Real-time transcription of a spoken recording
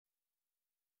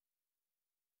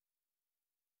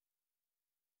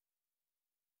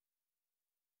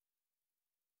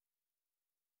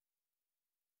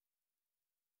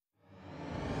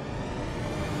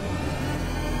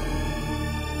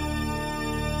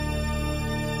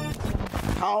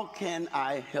how can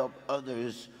I help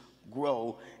others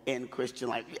grow in Christian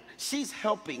life? She's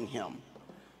helping him.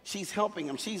 She's helping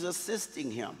him. She's assisting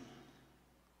him.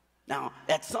 Now,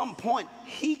 at some point,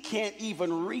 he can't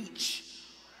even reach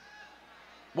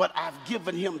what I've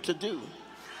given him to do.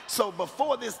 So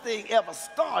before this thing ever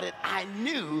started, I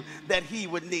knew that he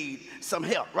would need some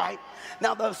help, right?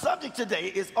 Now, the subject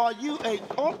today is, are you a...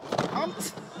 Oh,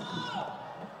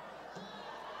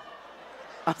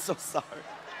 I'm so sorry.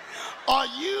 Are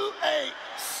you a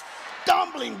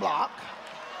stumbling block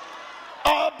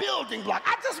or a building block?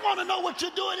 I just want to know what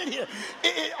you're doing in here.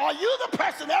 Are you the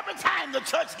person every time the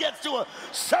church gets to a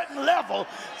certain level,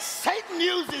 Satan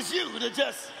uses you to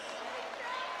just...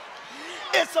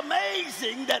 It's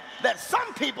amazing that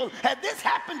some people, had this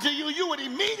happened to you, you would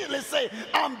immediately say,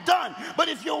 I'm done. But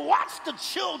if you watch the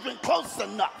children close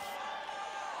enough,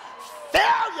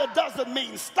 failure doesn't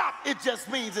mean stop. It just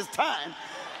means it's time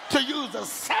to use the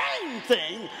same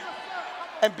thing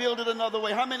and build it another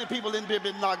way. How many people in here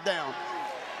been knocked down?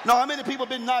 No, how many people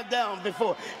been knocked down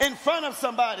before in front of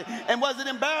somebody? And was it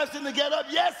embarrassing to get up?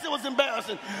 Yes, it was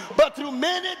embarrassing. But through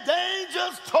many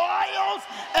dangers, toils,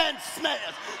 and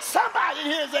snares, somebody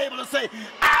here is able to say,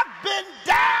 I've been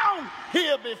down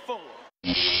here before.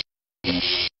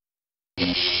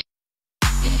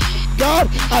 God,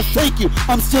 I thank you,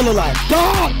 I'm still alive.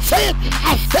 God, say it,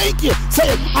 I thank you.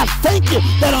 Say it, I thank you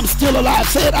that I'm still alive.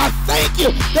 Say it, I thank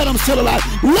you that I'm still alive.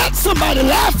 Let somebody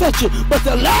laugh at you, but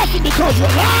they're laughing because you're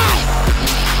alive.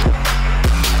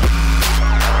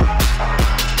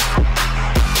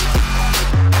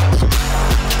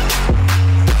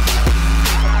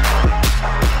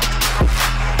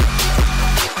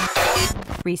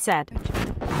 Reset.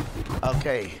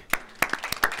 Okay.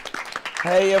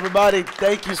 Hey everybody,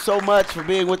 thank you so much for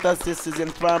being with us. This is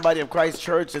Inspired Body of Christ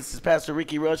Church. This is Pastor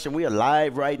Rickie Rush, and we are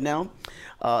live right now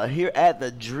here at the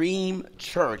Dream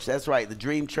Church. That's right, the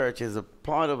Dream Church is a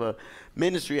part of a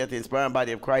ministry at the Inspired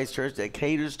Body of Christ Church that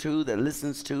caters to, that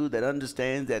listens to, that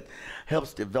understands, that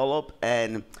helps develop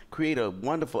and create a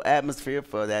wonderful atmosphere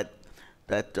for that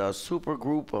super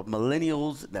group of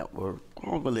millennials that were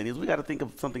called millennials. We got to think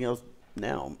of something else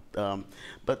now,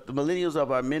 but the millennials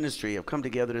of our ministry have come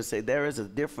together to say there is a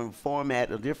different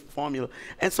format, a different formula.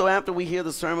 And so after we hear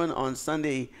the sermon on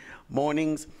Sunday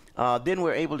mornings, then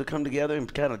we're able to come together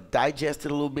and kind of digest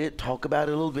it a little bit, talk about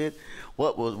it a little bit.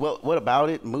 What about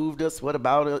it moved us? What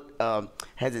about it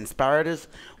has inspired us?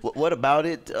 What about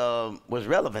it was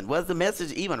relevant? Was the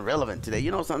message even relevant today?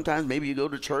 You know, sometimes maybe you go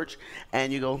to church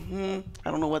and you go,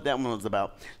 I don't know what that one was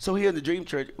about. So here in the Dream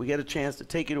Church, we get a chance to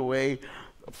take it away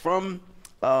from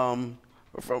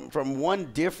one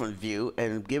different view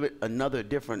and give it another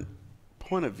different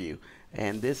point of view.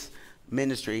 And this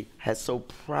ministry has so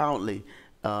proudly,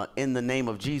 in the name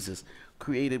of Jesus,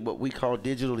 created what we call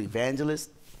digital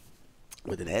evangelists,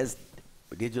 with an S,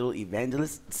 digital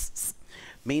evangelists,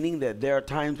 meaning that there are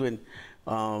times when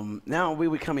now we're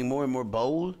becoming more and more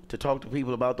bold to talk to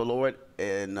people about the Lord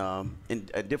in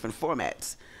different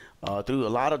formats, through a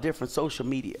lot of different social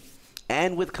media,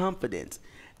 and with confidence.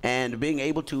 And being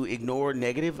able to ignore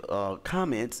negative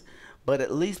comments, but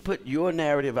at least put your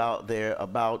narrative out there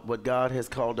about what God has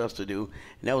called us to do.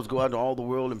 And that was go out into all the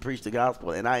world and preach the gospel.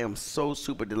 And I am so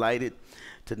super delighted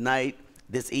tonight,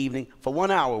 this evening. For 1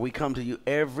 hour, we come to you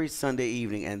every Sunday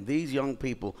evening. And these young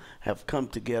people have come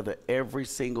together every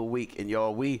single week. And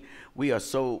y'all, we are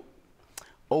so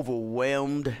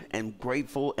overwhelmed and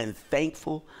grateful and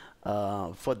thankful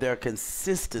for their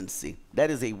consistency. That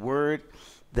is a word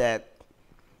that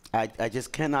I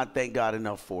just cannot thank God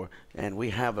enough for. And we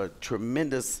have a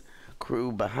tremendous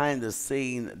crew behind the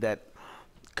scene that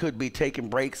could be taking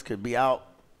breaks, could be out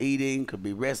eating, could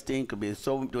be resting, could be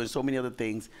doing so many other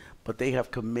things, but they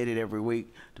have committed every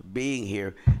week to being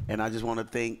here. And I just want to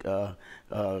thank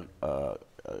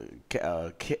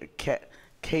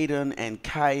Caden and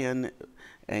Kyan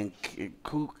and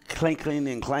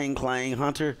Clanklin and Clang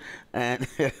Hunter and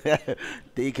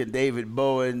Deacon David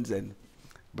Bowens and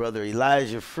Brother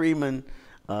Elijah Freeman,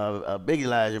 Big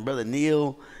Elijah, and Brother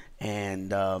Neil, and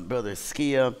Brother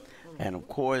Skia, and of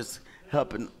course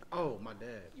helping. Oh, my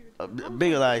dad.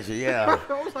 Big Elijah, yeah,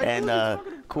 like, and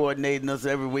coordinating us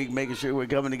every week, making sure we're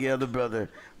coming together. Brother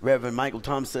Reverend Michael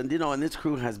Thompson, you know, and this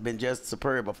crew has been just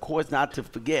superb. Of course, not to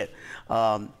forget,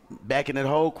 backing that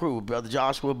whole crew, Brother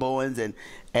Joshua Bowens,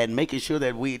 and making sure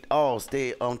that we all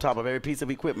stay on top of every piece of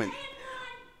equipment.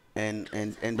 And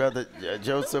Brother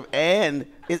Joseph and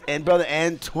Brother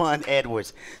Antoine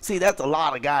Edwards. See, that's a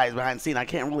lot of guys behind the scene. I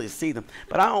can't really see them,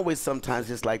 but I always sometimes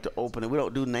just like to open it. We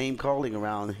don't do name calling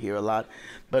around here a lot,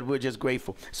 but we're just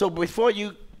grateful. So before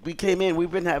you we came in,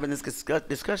 we've been having this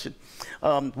discussion.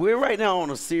 We're right now on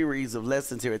a series of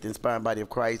lessons here at the Inspired Body of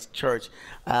Christ Church,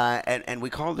 and we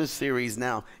call this series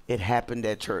now, It Happened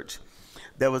at Church.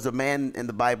 There was a man in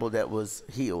the Bible that was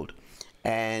healed,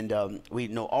 and we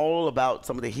know all about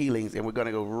some of the healings, and we're going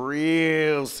to go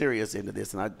real serious into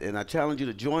this. And I challenge you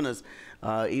to join us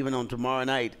even on tomorrow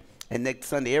night and next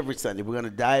Sunday, every Sunday. We're going to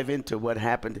dive into what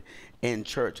happened in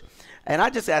church. And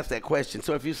I just asked that question.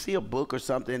 So if you see a book or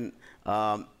something,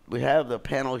 we have the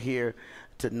panel here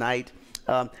tonight.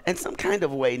 In some kind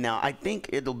of way now, I think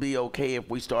it'll be okay if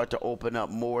we start to open up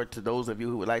more to those of you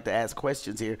who would like to ask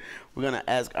questions here. We're going to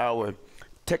ask our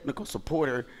technical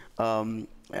supporter,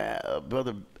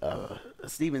 Brother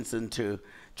Stevenson, to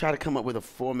try to come up with a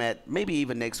format, maybe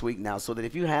even next week now, so that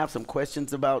if you have some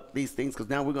questions about these things, because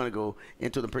now we're going to go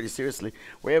into them pretty seriously,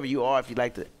 wherever you are, if you'd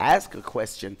like to ask a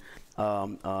question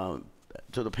to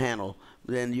the panel,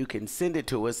 then you can send it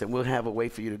to us, and we'll have a way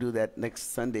for you to do that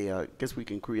next Sunday. I guess we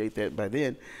can create that by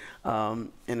then,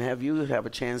 and have you have a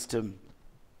chance to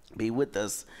be with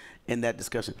us in that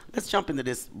discussion. Let's jump into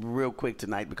this real quick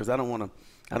tonight, because I don't want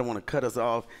to cut us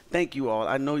off. Thank you all.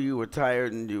 I know you were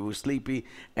tired and you were sleepy,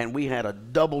 and we had a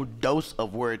double dose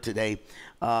of word today.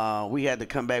 We had to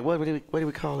come back. What do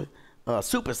we call it?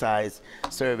 Supersize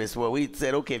service, where we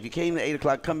said, okay, if you came at 8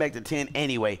 o'clock, come back to 10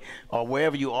 anyway, or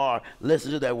wherever you are,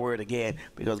 listen to that word again,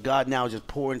 because God now is just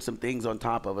pouring some things on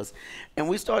top of us. And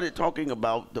we started talking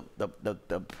about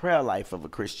the prayer life of a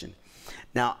Christian.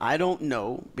 Now, I don't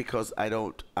know, because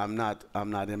I'm not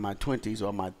in my 20s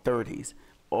or my 30s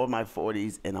or my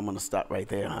 40s, and I'm going to stop right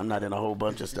there. I'm not in a whole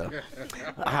bunch of stuff.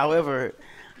 However,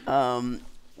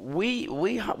 we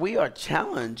are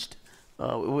challenged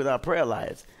with our prayer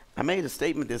lives. I made a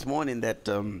statement this morning that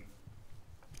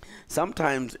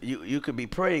sometimes you could be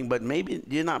praying, but maybe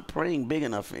you're not praying big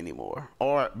enough anymore,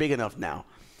 or big enough now,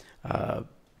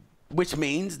 which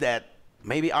means that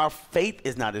maybe our faith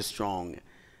is not as strong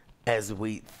as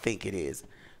we think it is.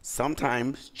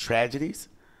 Sometimes tragedies,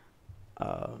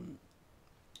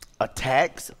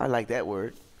 attacks, I like that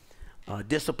word,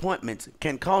 disappointments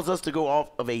can cause us to go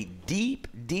off of a deep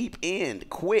end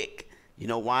quick. You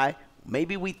know why?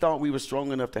 Maybe we thought we were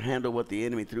strong enough to handle what the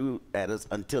enemy threw at us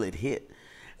until it hit.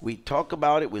 We talk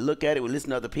about it, we look at it, we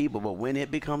listen to other people, but when it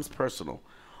becomes personal,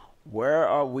 where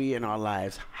are we in our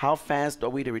lives? How fast are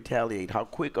we to retaliate? How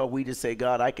quick are we to say,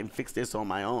 God, I can fix this on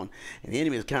my own? And the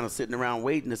enemy is kind of sitting around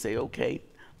waiting to say, okay,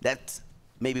 that's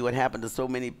maybe what happened to so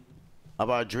many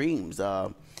of our dreams.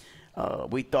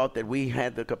 We thought that we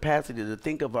had the capacity to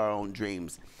think of our own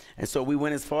dreams. And so we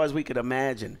went as far as we could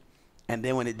imagine. And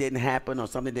then when it didn't happen or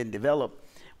something didn't develop,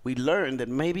 we learned that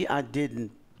maybe I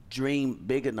didn't dream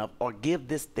big enough or give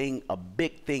this thing a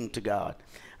big thing to God.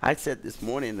 I said this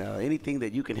morning, anything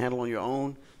that you can handle on your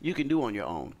own, you can do on your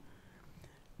own.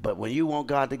 But when you want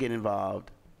God to get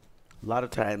involved, a lot of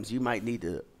times you might need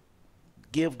to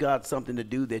give God something to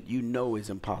do that you know is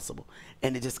impossible.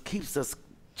 And it just keeps us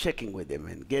checking with him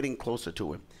and getting closer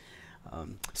to him.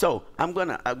 So I'm going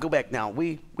to go back now.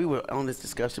 We were on this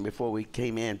discussion before we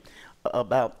came in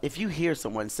about if you hear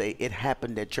someone say it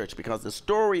happened at church, because the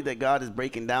story that God is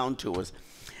breaking down to us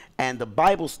and the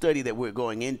Bible study that we're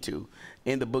going into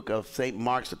in the book of St.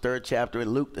 Mark's, the 3rd chapter,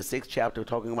 and Luke, the 6th chapter,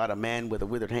 talking about a man with a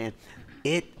withered hand,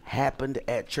 it happened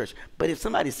at church. But if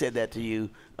somebody said that to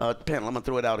you, panel, I'm going to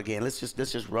throw it out again. Let's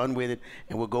just run with it,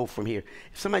 and we'll go from here.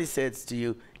 If somebody says to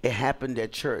you, it happened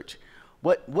at church,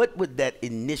 what would that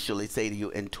initially say to you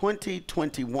in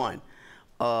 2021,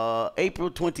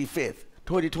 April 25th,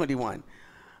 2021?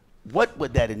 What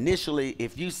would that initially,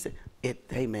 if you said,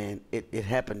 hey man, it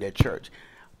happened at church?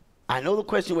 I know the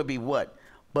question would be what,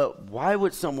 but why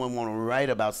would someone want to write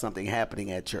about something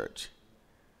happening at church?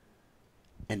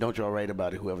 And don't y'all write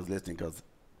about it, whoever's listening, because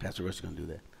Pastor Rush is going to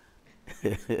do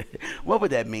that. What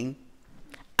would that mean?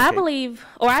 I believe,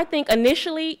 or I think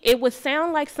initially it would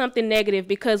sound like something negative,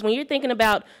 because when you're thinking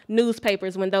about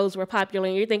newspapers, when those were popular,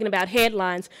 and you're thinking about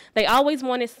headlines, they always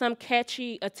wanted some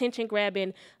catchy,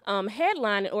 attention-grabbing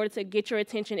headline in order to get your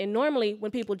attention. And normally when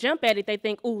people jump at it, they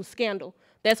think, ooh, scandal.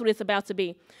 That's what it's about to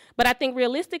be. But I think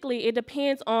realistically, it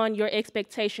depends on your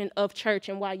expectation of church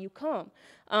and why you come.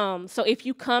 So if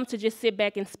you come to just sit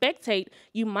back and spectate,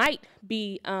 you might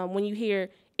be, when you hear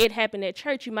it happened at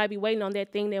church, you might be waiting on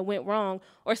that thing that went wrong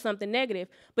or something negative.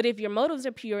 But if your motives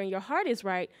are pure and your heart is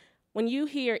right, when you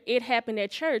hear it happened at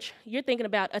church, you're thinking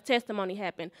about a testimony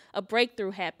happened, a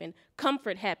breakthrough happened,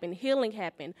 comfort happened, healing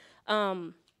happened,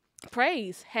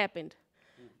 praise happened.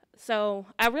 So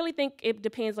I really think it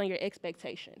depends on your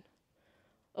expectation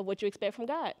of what you expect from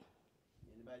God.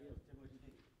 Anybody else? Tell me what you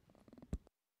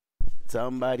think.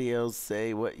 Somebody else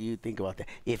say what you think about that.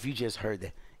 If you just heard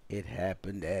that, It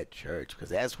happened at church, because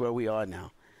that's where we are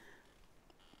now.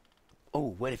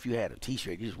 Oh, what if you had a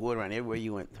T-shirt? You just wore it around everywhere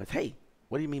you went. Hey,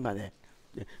 what do you mean by that?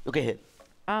 Yeah. Okay, ahead.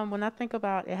 When I think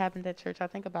about it happened at church, I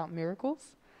think about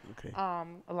miracles. Okay.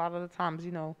 A lot of the times,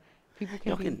 people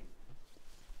Y'all can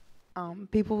can. be,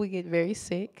 people will get very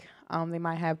sick. They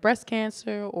might have breast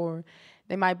cancer, or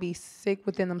they might be sick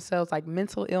within themselves, like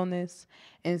mental illness.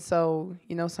 And so,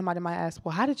 somebody might ask,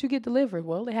 well, how did you get delivered?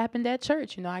 Well, it happened at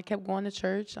church. I kept going to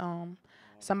church.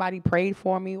 Somebody prayed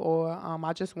for me, or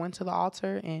I just went to the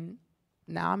altar, and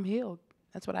now I'm healed.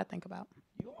 That's what I think about.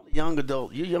 You're all young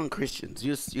adult. You're young Christians.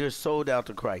 You're sold out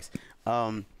to Christ.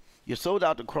 You're sold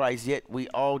out to Christ, yet we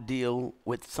all deal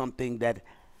with something that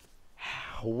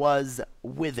was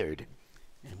withered.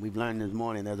 And we've learned this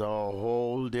morning there's a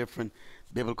whole different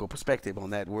biblical perspective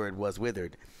on that word, was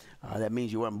withered. That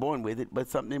means you weren't born with it, but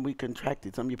something we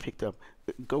contracted, something you picked up.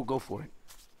 Go for it.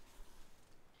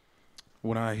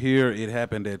 When I hear it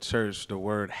happened at church, the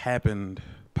word happened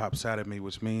pops out at me,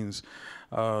 which means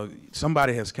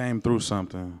somebody has came through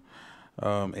something.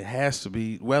 It has to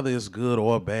be, whether it's good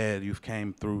or bad, you've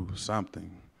came through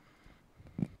something.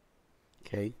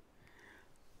 Okay.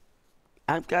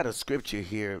 I've got a scripture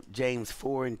here, James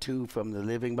 4:2 from the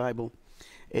Living Bible.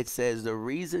 It says, the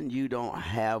reason you don't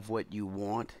have what you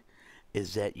want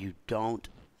is that you don't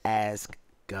ask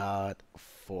God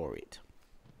for it.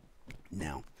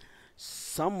 Now,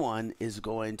 someone is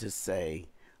going to say,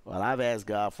 well, I've asked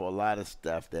God for a lot of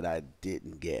stuff that I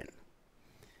didn't get.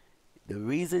 The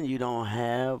reason you don't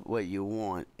have what you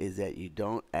want is that you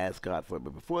don't ask God for it.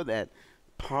 But before that,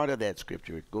 part of that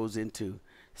scripture, it goes into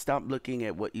stop looking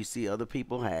at what you see other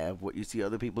people have, what you see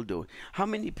other people doing. How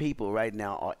many people right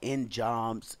now are in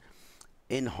jobs,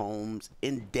 in homes,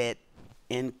 in debt,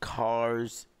 in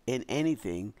cars, in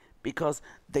anything because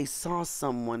they saw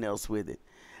someone else with it?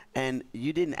 And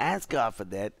you didn't ask God for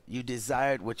that. You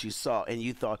desired what you saw, and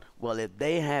you thought, well, if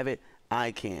they have it,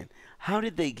 I can. How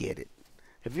did they get it?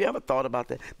 Have you ever thought about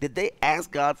that? Did they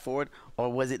ask God for it,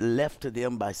 or was it left to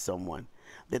them by someone?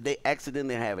 Did they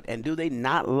accidentally have it? And do they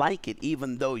not like it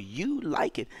even though you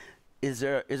like it? Is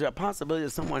there a possibility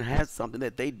that someone has something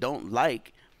that they don't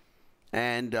like,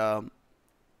 and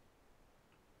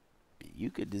you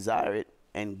could desire it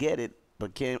and get it,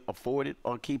 but can't afford it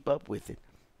or keep up with it?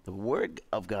 The Word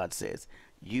of God says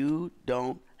you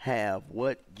don't have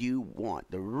what you want.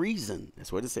 The reason,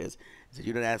 that's what it says, is that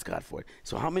you don't ask God for it.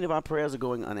 So how many of our prayers are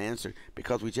going unanswered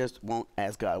because we just won't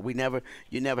ask God?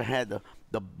 You never had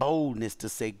the boldness to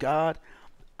say, God,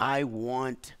 I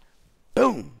want,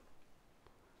 boom.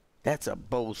 That's a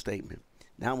bold statement.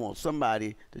 Now I want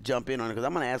somebody to jump in on it, because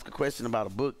I'm going to ask a question about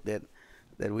a book that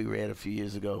we read a few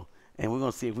years ago. And we're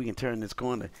going to see if we can turn this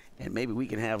corner, and maybe we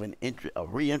can have a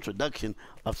reintroduction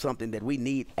of something that we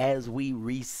need as we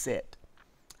reset.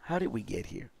 How did we get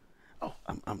here? Oh,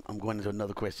 I'm going into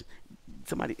another question.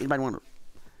 Anybody want to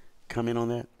come in on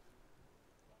that?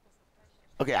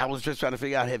 Okay, I was just trying to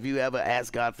figure out, have you ever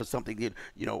asked God for something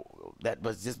that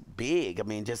was just big? I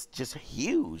mean, just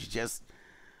huge, just.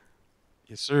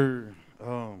 Yes, sir.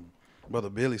 Brother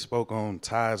Billy spoke on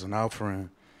tithes and offering,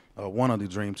 one of the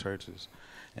dream churches.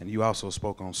 And you also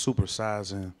spoke on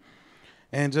supersizing,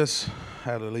 and just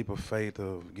had a leap of faith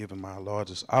of giving my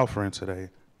largest offering today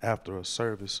after a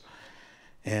service.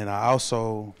 And I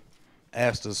also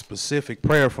asked a specific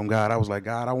prayer from God. I was like,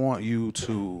 God, I want you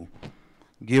to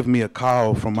give me a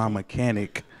call from my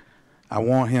mechanic. I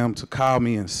want him to call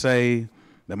me and say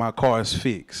that my car is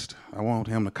fixed. I want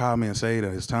him to call me and say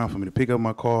that it's time for me to pick up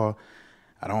my car.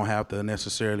 I don't have to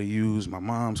necessarily use my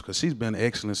mom's, because she's been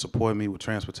excellent supporting me with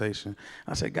transportation.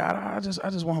 I said, God, I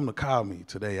just want him to call me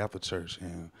today after church,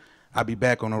 and I'll be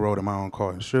back on the road in my own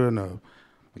car. And sure enough,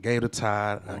 I gave the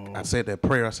tithe. I said that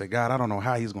prayer. I said, God, I don't know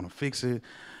how he's going to fix it.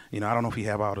 I don't know if he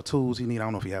have all the tools he need. I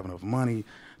don't know if he have enough money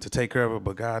to take care of it.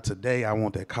 But God, today I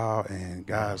want that car. And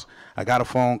guys, I got a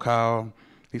phone call.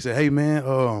 He said, hey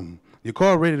man, your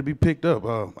car ready to be picked up.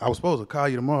 I was supposed to call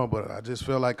you tomorrow, but I just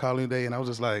felt like calling today. And I was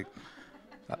just like,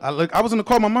 I was in the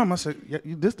car with my mom. I said, yeah,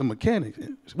 this the mechanic.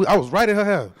 I was right at her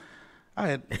house. I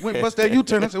had went bust that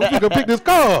U-turn. I said, we can go pick this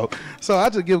car up. So I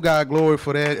just give God glory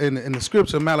for that. In the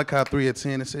scripture, Malachi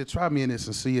 3:10, it said, try me in this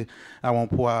and see I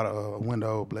won't pour out a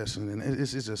window blessing. And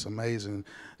it's just amazing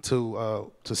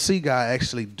to see God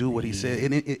actually do what he said.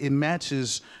 And it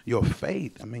matches your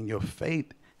faith. I mean, your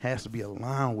faith has to be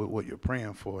aligned with what you're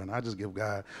praying for. And I just give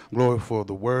God glory for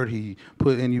the word he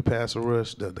put in you, Pastor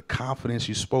Rush, the confidence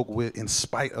you spoke with in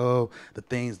spite of the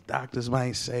things doctors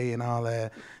might say and all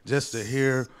that. Just to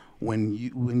hear when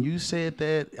you said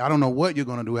that, I don't know what you're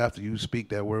going to do after you speak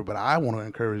that word, but I want to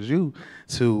encourage you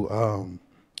to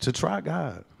try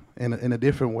God in a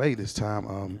different way this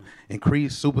time.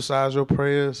 Increase, supersize your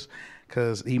prayers,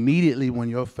 because immediately when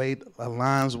your faith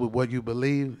aligns with what you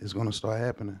believe, it's going to start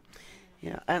happening.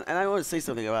 Yeah, and I want to say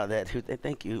something about that.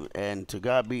 Thank you, and to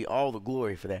God be all the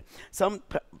glory for that.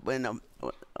 When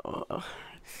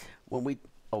we,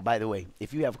 oh, by the way,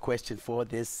 if you have a question for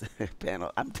this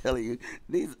panel, I'm telling you,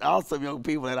 these awesome young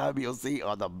people at IBOC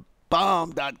are the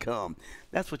bomb.com.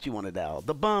 That's what you want to dial,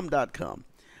 the bomb.com.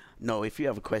 No, if you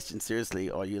have a question seriously,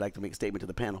 or you'd like to make a statement to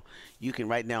the panel, you can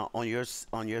right now on your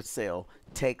cell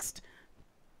text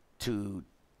to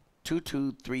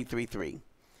 22333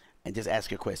 and just ask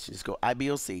your question. Just go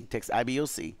IBOC, text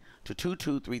IBOC to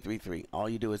 22333. All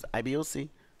you do is IBOC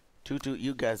 22.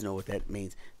 You guys know what that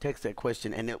means. Text that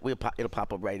question and it'll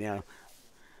pop up right now.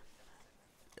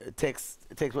 Text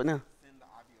what now? Send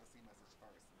the IBOC message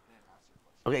first, then ask your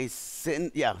question. Okay,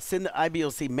 send the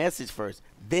IBOC message first,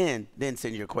 then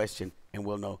send your question, and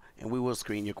we'll know, and we will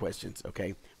screen your questions.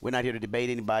 Okay, we're not here to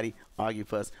debate anybody, argue,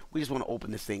 fuss. We just want to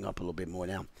open this thing up a little bit more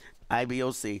now.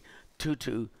 IBOC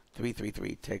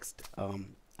 22333. Text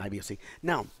IBOC.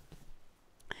 Now,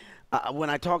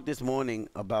 when I talked this morning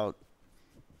about,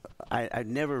 I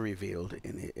never revealed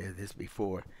this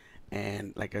before,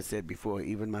 and like I said before,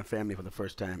 even my family for the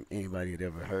first time anybody had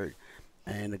ever heard,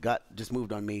 and God just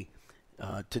moved on me.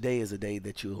 Today is a day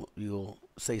that you'll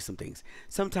say some things.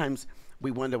 Sometimes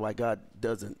we wonder why God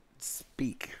doesn't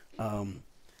speak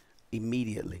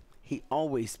immediately. He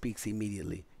always speaks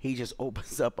immediately. He just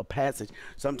opens up a passage.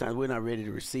 Sometimes we're not ready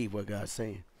to receive what God's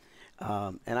saying.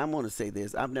 And I'm going to say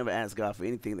this. I've never asked God for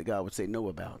anything that God would say no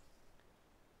about.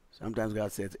 Sometimes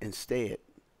God says, instead,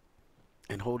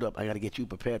 and hold up, I got to get you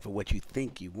prepared for what you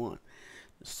think you want.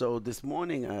 So this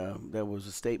morning, there was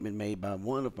a statement made by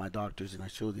one of my doctors, and I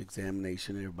showed the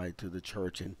examination, everybody to the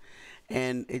church, and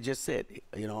it just said,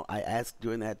 you know, I asked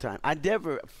during that time. I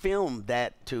never filmed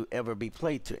that to ever be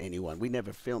played to anyone. We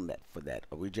never filmed that for that.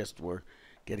 We just were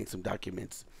getting some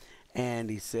documents. And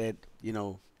he said, you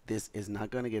know, this is not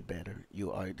going to get better.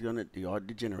 You are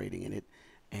degenerating in it.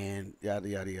 And yada,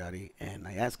 yada, yada. And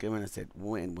I asked him, and I said,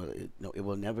 when will it? No, it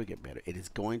will never get better. It is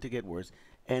going to get worse.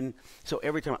 And so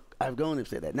every time I've gone and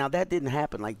said that. Now, that didn't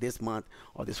happen like this month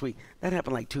or this week. That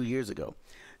happened like 2 years ago.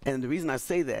 And the reason I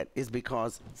say that is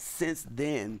because since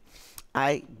then,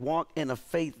 I walk in a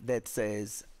faith that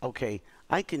says, okay,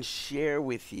 I can share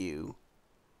with you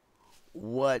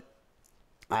what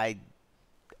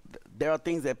there are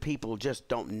things that people just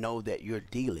don't know that you're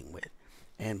dealing with.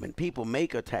 And when people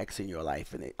make attacks in your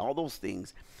life and all those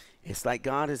things, it's like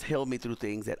God has held me through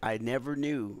things that I never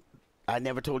knew. I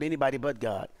never told anybody but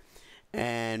God.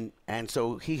 And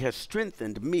so he has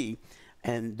strengthened me.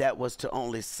 And that was to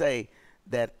only say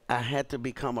that I had to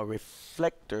become a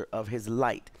reflector of his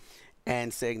light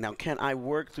and saying, now, can I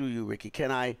work through you, Rickie?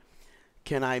 Can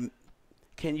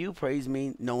you praise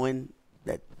me knowing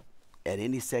that at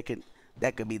any second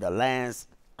that could be the last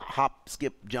hop,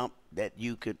 skip, jump that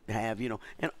you could have, you know?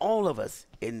 And all of us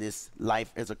in this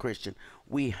life as a Christian,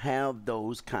 we have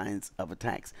those kinds of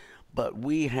attacks, but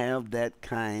we have that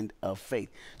kind of faith.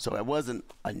 So it wasn't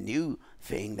a new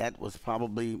thing. That was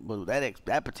probably, well,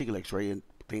 that particular x-ray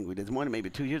thing we did this morning, maybe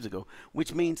 2 years ago,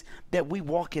 which means that we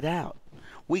walk it out.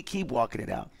 We keep walking it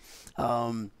out.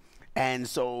 And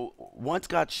so once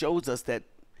God shows us that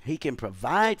he can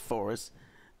provide for us,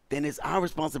 then it's our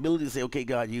responsibility to say, okay,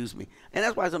 God, use me. And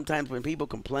that's why sometimes when people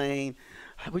complain,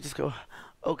 we just go,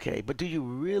 okay, but do you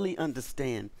really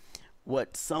understand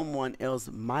what someone else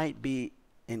might be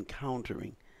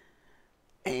encountering?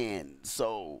 And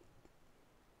so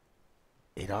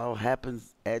it all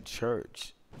happens at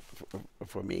church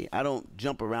for me. I don't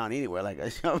jump around anywhere like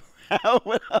I jump around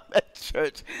when I'm at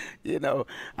church. You know,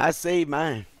 I save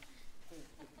mine.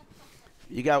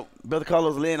 You got, Brother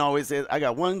Carlos Lynn always says, I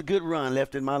got one good run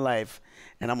left in my life,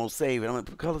 and I'm going to save it. I'm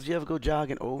like, Carlos, you ever go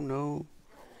jogging? Oh, no.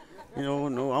 You know,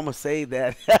 no, I'm going to save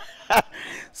that.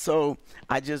 So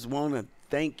I just want to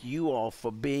thank you all for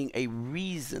being a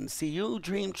reason. See, you,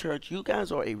 Dream Church, you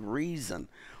guys are a reason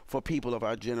for people of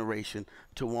our generation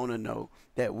to want to know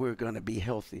that we're going to be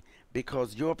healthy,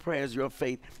 because your prayers, your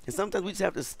faith, and sometimes we just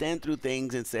have to stand through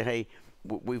things and say, hey,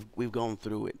 we've gone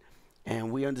through it,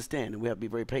 and we understand, and we have to be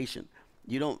very patient.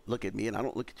 You don't look at me, and I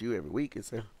don't look at you every week and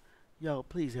say, yo,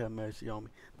 please have mercy on me.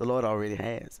 The Lord already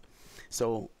has.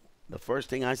 So the first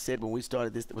thing I said when we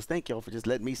started this was thank y'all for just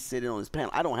letting me sit in on this panel.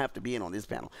 I don't have to be in on this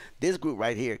panel. This group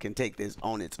right here can take this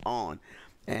on its own.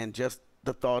 And just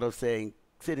the thought of saying,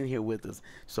 sit in here with us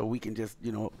so we can just,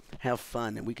 you know, have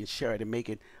fun, and we can share it and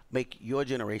make your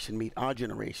generation meet our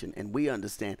generation, and we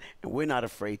understand, and we're not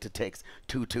afraid to text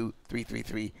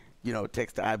 22333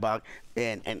 text to IBOC,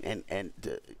 and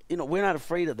we're not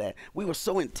afraid of that. We were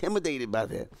so intimidated by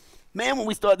that. Man, when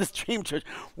we started this Dream Church,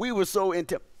 we were so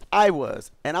I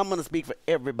was, and I'm going to speak for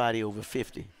everybody over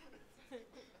 50.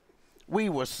 We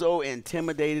were so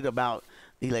intimidated about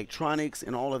electronics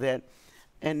and all of that.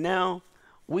 And now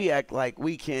we act like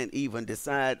we can't even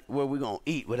decide where we're going to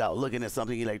eat without looking at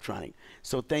something electronic.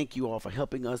 So thank you all for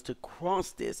helping us to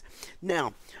cross this.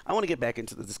 Now, I want to get back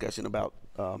into the discussion about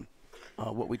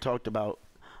what we talked about.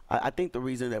 I think the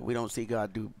reason that we don't see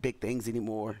God do big things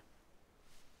anymore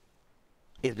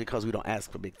is because we don't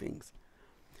ask for big things.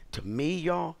 To me,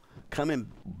 y'all,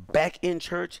 coming back in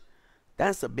church,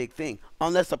 that's a big thing,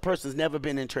 unless a person's never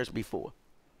been in church before.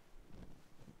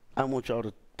 I want y'all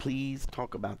to please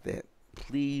talk about that.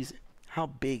 Please, how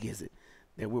big is it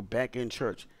that we're back in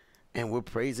church and we're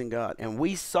praising God? And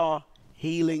we saw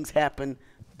healings happen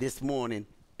this morning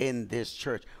in this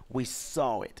church. We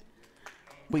saw it.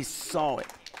 We saw it.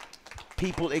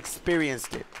 People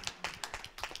experienced it.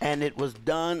 And it was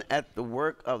done at the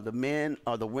work of the men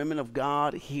or the women of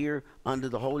God here under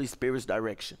the Holy Spirit's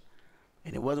direction.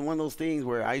 And it wasn't one of those things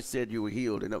where I said you were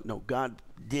healed. And no, God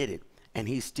did it, and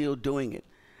he's still doing it.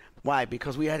 Why?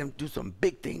 Because we had him do some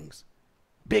big things.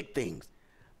 Big things.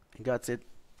 And God said,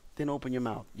 then open your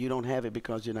mouth. You don't have it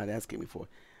because you're not asking me for it.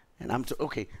 And I'm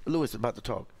okay, Lewis is about to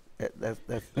talk.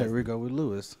 There we go with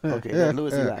Lewis. Okay,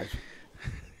 Lewis Elijah.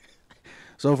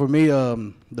 So for me,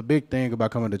 the big thing about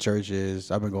coming to church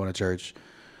is I've been going to church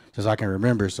since I can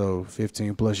remember, so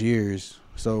 15 plus years.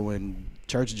 So when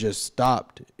church just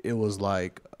stopped, it was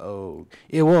like,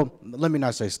 well, let me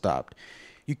not say stopped.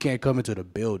 You can't come into the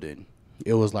building.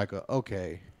 It was like,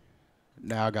 okay,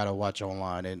 now I got to watch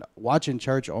online. And watching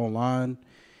church online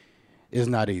is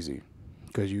not easy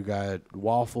because you got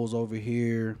waffles over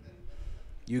here,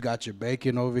 you got your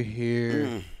bacon over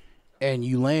here, and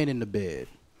you laying in the bed.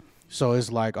 So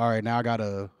it's like, all right, now I got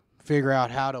to figure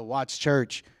out how to watch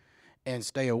church and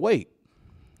stay awake.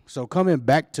 So coming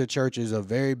back to church is a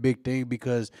very big thing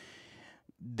because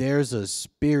there's a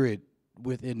spirit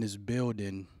within this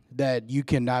building that you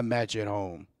cannot match at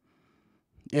home.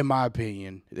 In my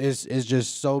opinion, it's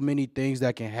just so many things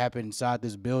that can happen inside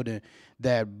this building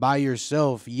that by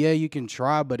yourself, yeah, you can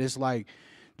try, but it's like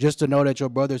just to know that your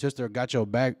brother or sister got your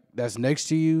back that's next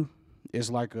to you, it's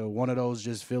like one of those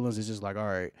just feelings. It's just like, all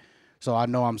right, so I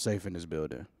know I'm safe in this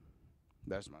building.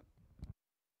 That's my.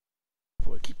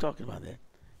 Boy, keep talking about that.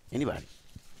 Anybody?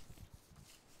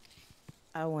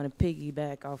 I want to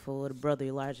piggyback off of what Brother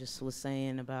Elijah was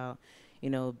saying about,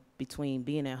 between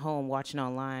being at home, watching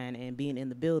online, and being in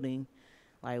the building.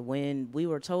 Like when we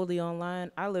were totally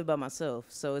online, I live by myself,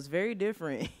 so it's very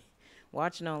different.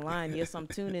 Watching online, yes, I'm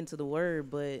tuned into the word,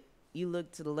 but you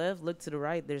look to the left, look to the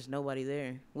right, there's nobody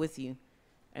there with you.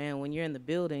 And when you're in the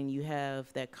building, you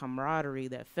have that camaraderie,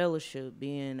 that fellowship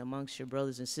being amongst your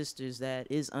brothers and sisters that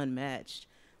is unmatched.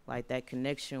 Like that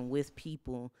connection with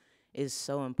people is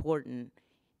so important,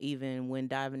 even when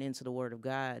diving into the Word of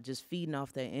God, just feeding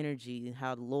off that energy,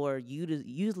 how the Lord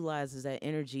utilizes that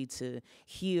energy to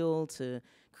heal, to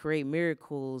create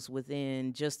miracles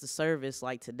within just the service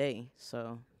like today.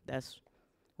 So that's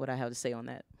what I have to say on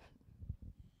that.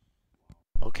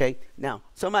 Okay, now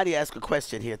somebody asked a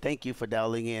question here. Thank you for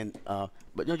dialing in.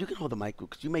 But no, you can hold the mic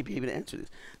because you may be able to answer this.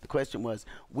 The question was,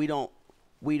 we don't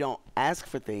ask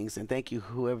for things, and thank you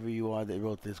whoever you are that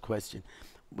wrote this question.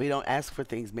 We don't ask for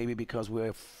things maybe because we're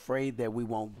afraid that we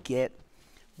won't get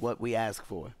what we ask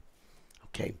for.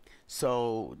 Okay,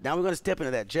 so now we're going to step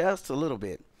into that just a little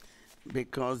bit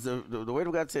because the Word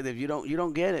of God said that you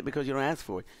don't get it because you don't ask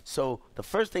for it. So the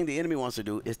first thing the enemy wants to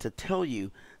do is to tell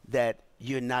you that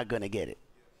you're not going to get it.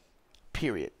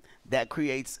 Period. That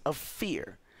creates a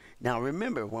fear. Now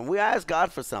remember, when we ask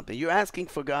God for something, you're asking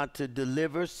for God to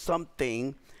deliver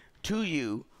something to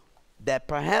you that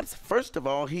perhaps, first of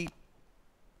all, He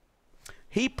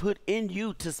put in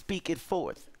you to speak it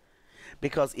forth.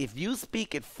 Because if you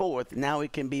speak it forth, now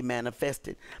it can be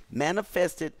manifested.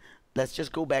 Manifested, let's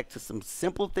just go back to some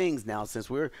simple things now since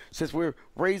we're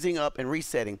raising up and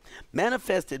resetting.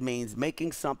 Manifested means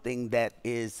making something that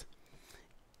is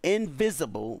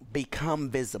invisible become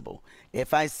visible.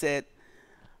 If I said,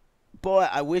 boy,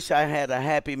 I wish I had a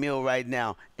Happy Meal right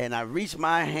now, and I reach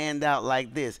my hand out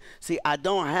like this. See, I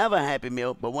don't have a Happy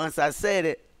Meal, but once I said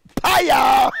it,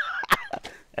 pie-ya!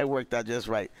 That worked out just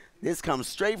right. This comes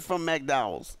straight from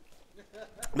McDonald's,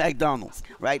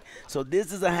 right? So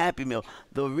this is a Happy Meal.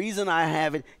 The reason I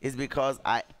have it is because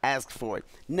I asked for it.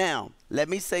 Now, let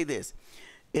me say this.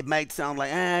 It might sound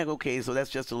like, okay, so that's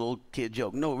just a little kid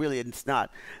joke. No, really, it's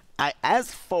not. I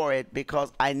asked for it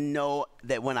because I know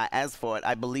that when I asked for it,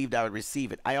 I believed I would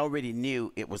receive it. I already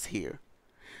knew it was here.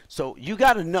 So you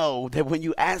got to know that when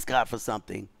you ask God for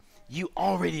something, you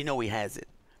already know he has it.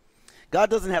 God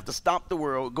doesn't have to stop the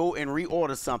world, go and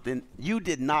reorder something. You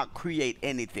did not create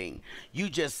anything. You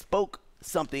just spoke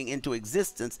something into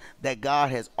existence that God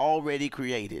has already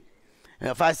created. And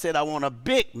if I said I want a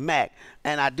Big Mac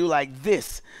and I do like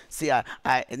this, see,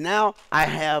 now I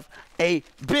have a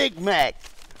Big Mac.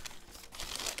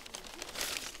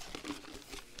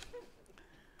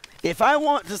 If I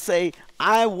want to say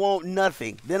I want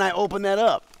nothing, then I open that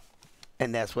up.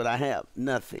 And that's what I have,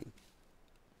 nothing.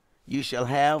 You shall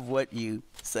have what you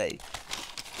say.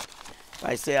 If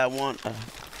I say I want a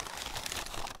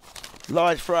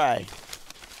large fry.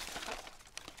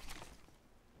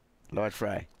 Large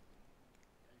fry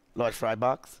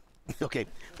box. Okay,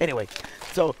 anyway,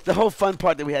 so the whole fun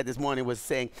part that we had this morning was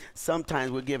saying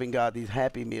sometimes we're giving God these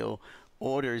Happy Meal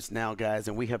orders now, guys,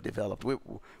 and we have developed.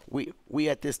 We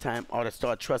at this time ought to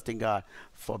start trusting God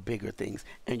for bigger things,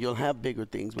 and you'll have bigger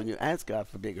things when you ask God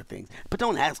for bigger things. But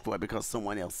don't ask for it because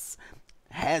someone else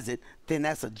has it. Then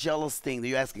that's a jealous thing that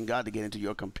you're asking God to get into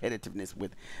your competitiveness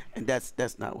with, and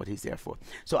that's not what he's there for.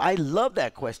 So I love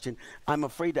that question. I'm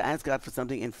afraid to ask God for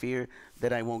something in fear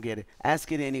that I won't get it.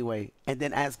 Ask it anyway, and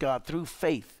then ask God through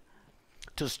faith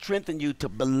to strengthen you to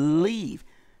believe.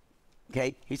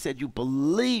 Okay, he said, you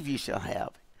believe you shall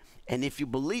have. And if you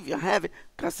believe you have it,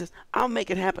 God says, I'll make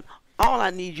it happen. All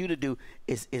I need you to do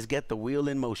is get the wheel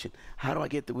in motion. How do I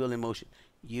get the wheel in motion?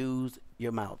 Use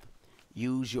your mouth.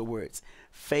 Use your words.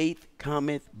 Faith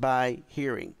cometh by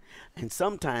hearing. And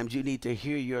sometimes you need to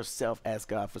hear yourself ask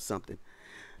God for something.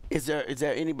 Is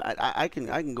there anybody? I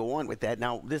can go on with that.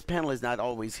 Now, this panel is not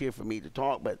always here for me to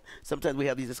talk, but sometimes we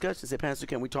have these discussions. Say, Pastor,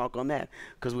 can we talk on that?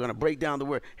 Because we're going to break down the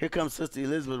word. Here comes Sister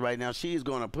Elizabeth right now. She's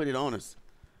going to put it on us.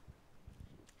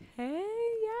 Hey,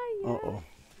 yeah. Uh-oh.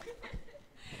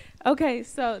 Okay,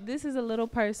 so this is a little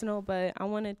personal, but I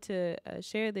wanted to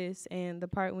share this. And the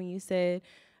part when you said,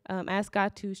 ask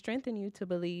God to strengthen you to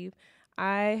believe.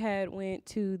 I had went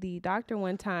to the doctor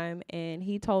one time, and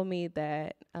he told me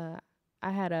that I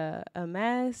had a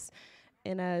mass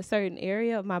in a certain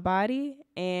area of my body,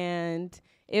 and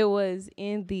it was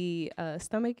in the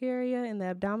stomach area, in the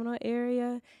abdominal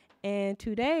area. And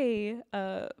today,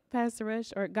 Pastor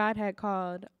Rush, or God had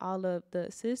called all of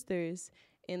the sisters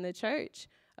in the church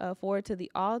forward to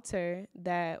the altar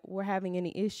that were having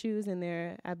any issues in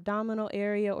their abdominal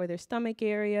area or their stomach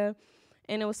area.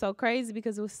 And it was so crazy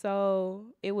because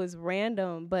it was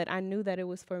random, but I knew that it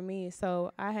was for me.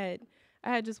 So I had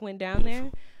just went down there,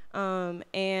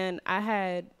 and I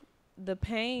had the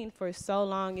pain for so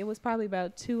long. It was probably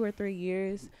about 2 or 3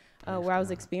 years where I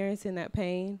was experiencing that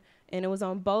pain, and it was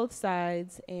on both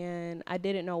sides, and I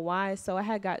didn't know why. So I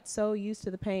had got so used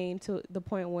to the pain to the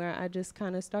point where I just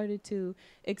kind of started to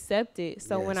accept it.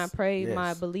 So when I prayed,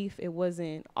 my belief, it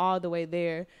wasn't all the way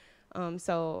there.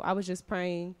 So I was just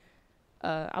praying.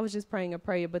 A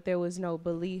prayer, but there was no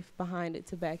belief behind it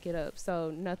to back it up.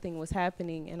 So nothing was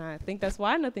happening. And I think that's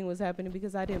why nothing was happening,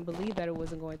 because I didn't believe that it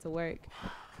wasn't going to work.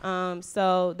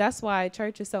 So that's why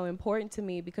church is so important to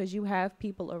me, because you have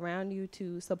people around you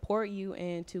to support you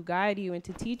and to guide you and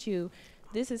to teach you.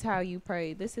 This is how you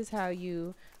pray. This is how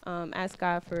you ask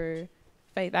God for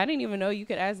faith. I didn't even know you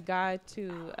could ask God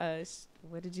to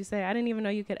what did you say? I didn't even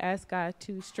know you could ask God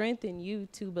to strengthen you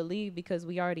to believe, because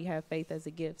we already have faith as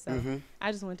a gift. So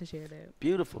I just wanted to share that.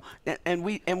 Beautiful. And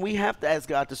we have to ask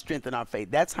God to strengthen our faith.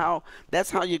 That's how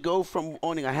you go from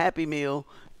owning a Happy Meal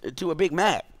to a Big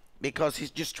Mac, because you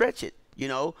just stretch it. You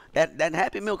know, that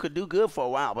Happy Meal could do good for a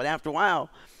while, but after a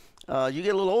while, you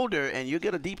get a little older and you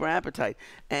get a deeper appetite.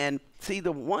 And see,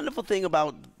 the wonderful thing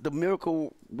about the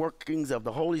miracle workings of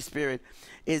the Holy Spirit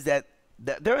is that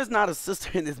there is not a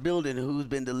sister in this building who's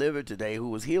been delivered today, who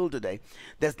was healed today,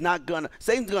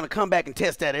 Satan's gonna come back and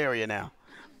test that area now.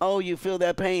 Oh, you feel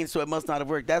that pain, so it must not have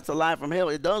worked. That's a lie from hell.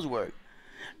 It does work.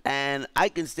 And I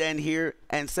can stand here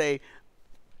and say,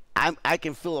 I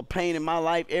can feel a pain in my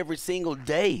life every single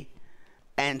day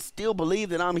and still believe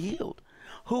that I'm healed.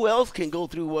 Who else can go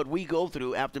through what we go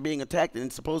through after being attacked and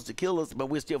it's supposed to kill us, but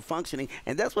we're still functioning?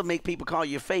 And that's what makes people call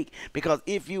you fake, because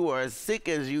if you are as sick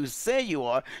as you say you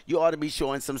are, you ought to be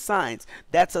showing some signs.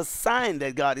 That's a sign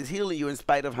that God is healing you in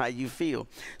spite of how you feel.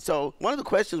 So one of the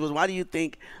questions was, why do you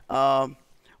think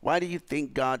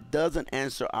God doesn't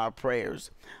answer our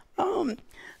prayers?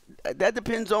 That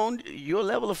depends on your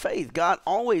level of faith. God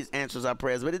always answers our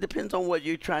prayers, but it depends on what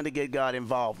you're trying to get God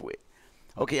involved with.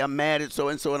 Okay, I'm mad at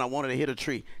so-and-so and I wanted to hit a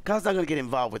tree. God's not going to get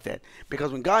involved with that.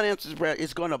 Because when God answers prayer,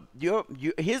 it's going to,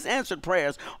 his answered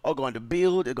prayers are going to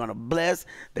build, they're going to bless,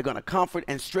 they're going to comfort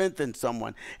and strengthen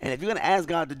someone. And if you're going to ask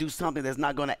God to do something that's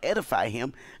not going to edify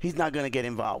him, he's not going to get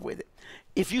involved with it.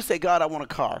 If you say, God, I want a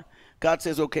car, God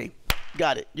says, okay,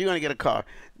 got it. You're going to get a car.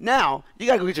 Now, you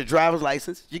got to go get your driver's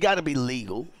license. You got to be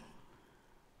legal.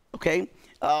 Okay?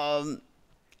 And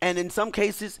in some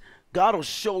cases, God will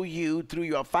show you through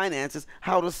your finances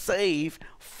how to save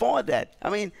for that. I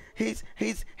mean, he's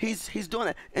doing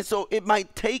that. And so it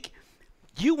might take,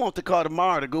 you want the car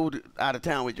tomorrow to go out of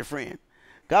town with your friend.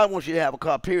 God wants you to have a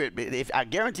car, period. But I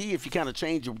guarantee you, if you kind of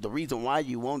change the reason why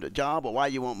you want a job or why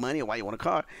you want money or why you want a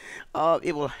car,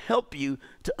 it will help you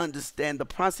to understand the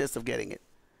process of getting it.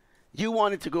 You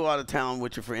wanted to go out of town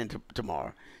with your friend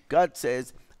tomorrow. God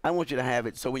says, I want you to have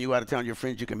it so when you go out of town, your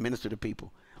friends, you can minister to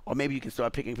people. Or maybe you can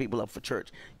start picking people up for church.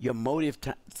 Your motive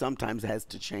sometimes has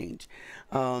to change.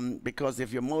 Because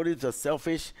if your motives are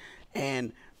selfish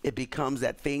and it becomes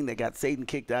that thing that got Satan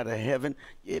kicked out of heaven,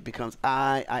 it becomes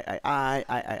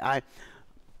I.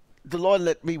 The Lord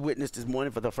let me witness this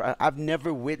morning I've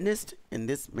never witnessed in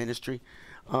this ministry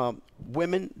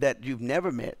women that you've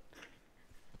never met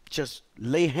just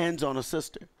lay hands on a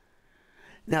sister.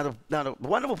 Now the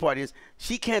wonderful part is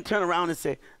she can't turn around and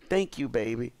say, thank you,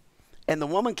 baby. And the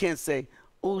woman can't say,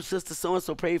 oh, sister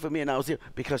so-and-so prayed for me and I was here,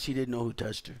 because she didn't know who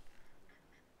touched her.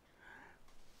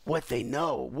 What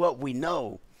we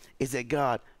know is that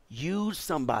God used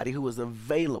somebody who was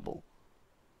available.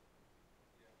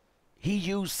 He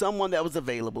used someone that was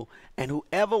available, and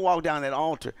whoever walked down that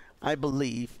altar, I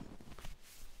believe,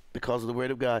 because of the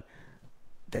word of God,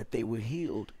 that they were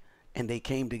healed and they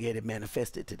came to get it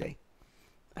manifested today.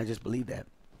 I just believe that.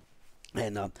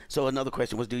 And so another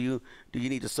question was, do you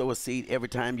need to sow a seed every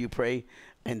time you pray?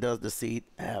 And does the seed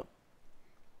go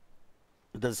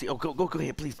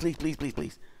ahead,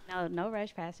 please. No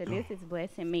rush, Pastor. This is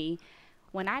blessing me.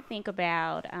 When I think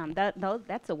about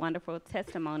that's a wonderful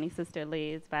testimony, Sister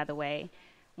Liz, by the way.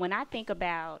 When I think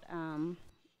about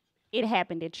it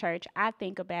happened at church, I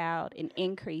think about an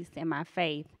increase in my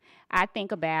faith. I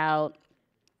think about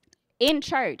in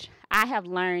church, I have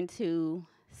learned to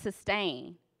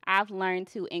sustain. I've learned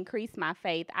to increase my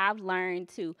faith. I've learned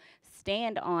to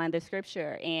stand on the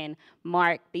scripture in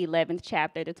Mark, the 11th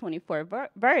chapter, the 24th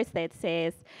verse that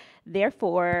says,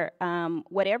 therefore,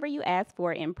 whatever you ask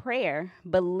for in prayer,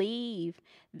 believe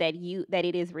that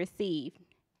it is received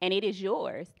and it is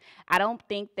yours. I don't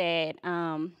think that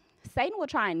Satan will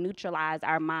try and neutralize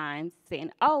our minds,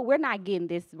 saying, oh, we're not getting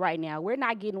this right now. We're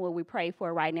not getting what we pray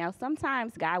for right now.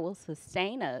 Sometimes God will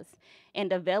sustain us and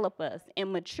develop us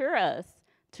and mature us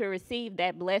to receive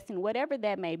that blessing, whatever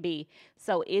that may be.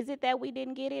 So is it that we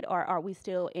didn't get it, or are we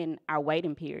still in our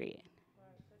waiting period?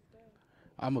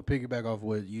 I'm gonna piggyback off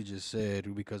what you just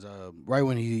said, because right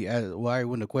when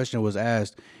the question was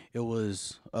asked, it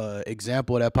was an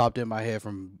example that popped in my head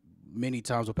from many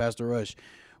times with Pastor Rush.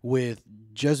 With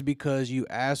just because you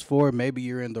ask for it, maybe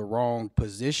you're in the wrong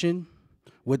position.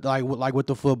 With with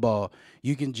the football,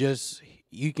 you can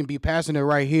be passing it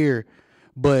right here,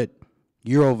 but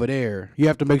you're over there. You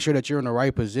have to make sure that you're in the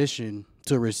right position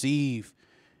to receive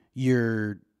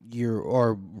or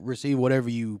receive whatever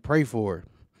you pray for.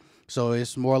 So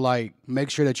it's more like, make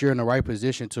sure that you're in the right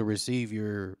position to receive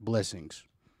your blessings.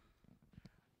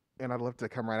 And I'd love to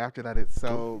come right after that. It's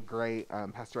so great.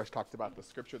 Pastor Rush talked about the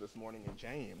scripture this morning in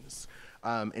James.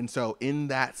 And so in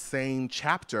that same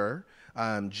chapter,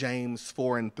 James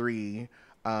 4:3,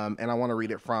 and I want to read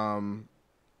it from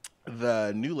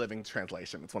the New Living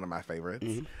Translation. It's one of my favorites.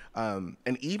 Mm-hmm.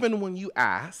 And even when you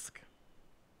ask,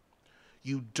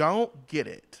 you don't get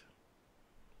it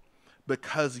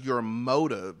because your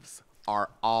motives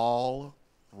are all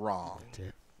wrong.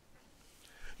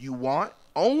 You want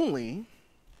only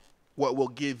what will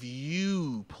give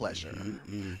you pleasure.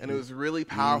 Mm-hmm. And it was really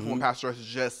powerful when Pastor Rush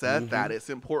just said that. It's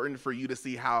important for you to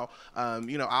see how, I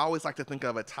always like to think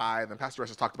of a tithe, and Pastor Rush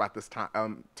has talked about this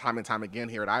time and time again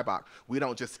here at IBOC. We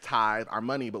don't just tithe our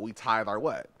money, but we tithe our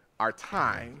what? Our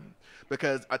time.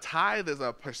 Because a tithe is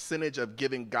a percentage of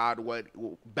giving God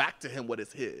back to him what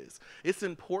is his. It's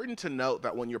important to note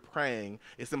that when you're praying,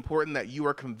 it's important that you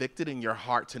are convicted in your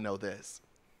heart to know this.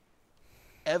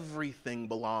 Everything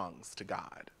belongs to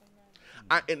God.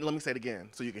 And let me say it again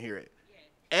so you can hear it.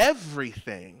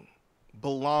 Everything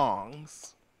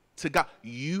belongs to God.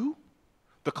 You,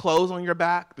 the clothes on your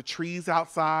back, the trees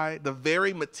outside, the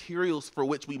very materials for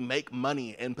which we make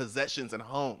money and possessions and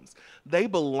homes, they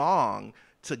belong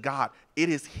to God. It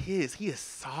is his. He is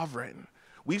sovereign.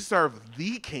 We serve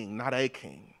the king, not a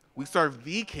king. We serve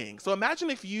the king. So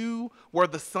imagine if you were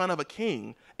the son of a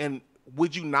king, and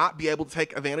would you not be able to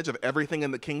take advantage of everything in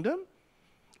the kingdom?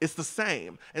 It's the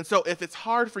same. And so if it's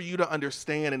hard for you to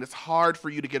understand and it's hard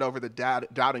for you to get over the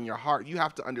doubt in your heart, you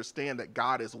have to understand that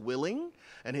God is willing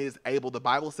and he is able. The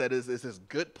Bible said is his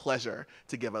good pleasure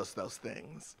to give us those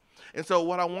things. And so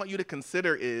what I want you to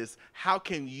consider is, how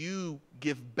can you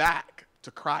give back to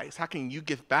Christ? How can you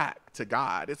give back to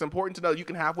God? It's important to know you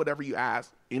can have whatever you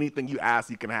ask. Anything you ask,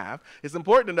 you can have. It's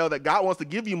important to know that God wants to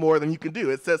give you more than you can do.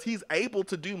 It says he's able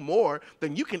to do more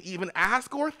than you can even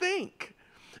ask or think.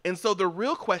 And so the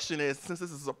real question is, since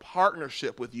this is a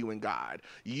partnership with you and God,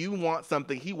 you want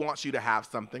something, he wants you to have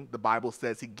something. The Bible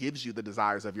says he gives you the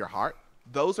desires of your heart.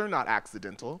 Those are not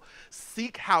accidental.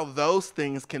 Seek how those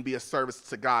things can be a service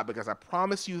to God, because I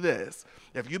promise you this,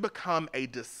 if you become a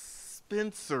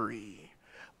dispensary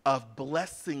of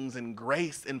blessings and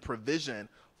grace and provision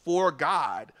for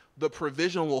God, the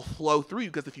provision will flow through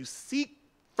you, because if you seek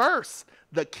first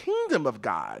the kingdom of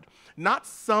God, not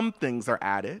some things are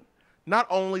added. Not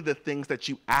only the things that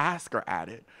you ask are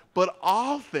added, but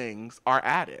all things are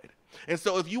added. And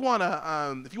so if you want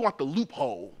the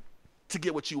loophole to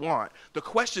get what you want, the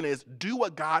question is, do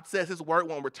what God says. His word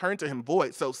won't return to him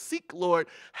void. So seek, Lord,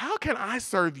 how can I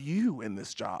serve you in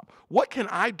this job? What can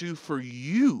I do for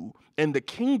you in the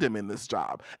kingdom in this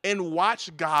job? And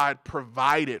watch God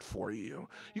provide it for you.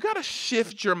 You got to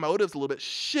shift your motives a little bit,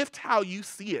 shift how you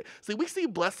see it. See, we see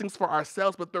blessings for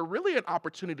ourselves, but they're really an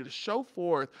opportunity to show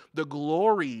forth the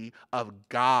glory of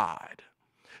God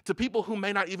to people who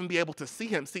may not even be able to see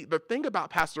him. See, the thing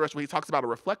about Pastor Rush when he talks about a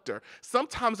reflector,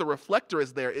 sometimes a reflector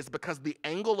is there is because the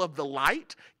angle of the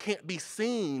light can't be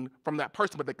seen from that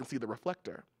person, but they can see the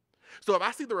reflector. So if I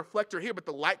see the reflector here, but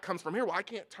the light comes from here, well, I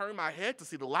can't turn my head to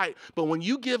see the light. But when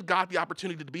you give God the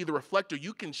opportunity to be the reflector,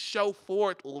 you can show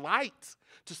forth light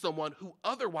to someone who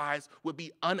otherwise would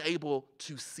be unable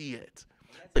to see it.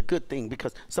 That's a good thing,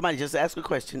 because somebody just asked a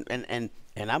question, and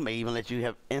I may even let you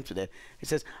have answer that. It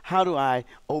says, how do I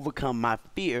overcome my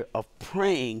fear of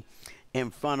praying in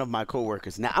front of my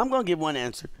coworkers? Now, I'm going to give one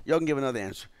answer. Y'all can give another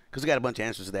answer, because we got a bunch of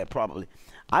answers to that probably.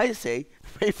 I say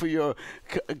pray for your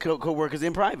coworkers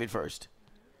in private first.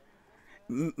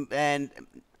 And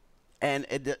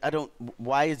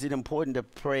why is it important to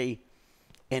pray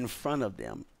in front of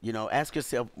them? You know, ask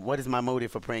yourself, what is my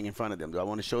motive for praying in front of them? Do I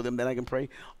want to show them that I can pray?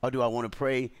 Or do I want to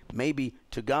pray maybe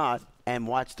to God and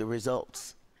watch the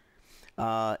results?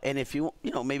 And if you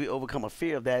maybe overcome a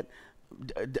fear of that,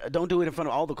 don't do it in front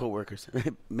of all the coworkers.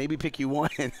 Maybe pick you one.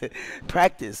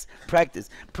 Practice.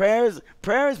 Prayer is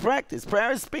practice.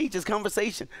 Prayer is speech. It's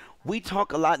conversation. We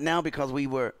talk a lot now because we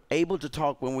were able to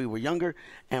talk when we were younger,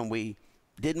 and we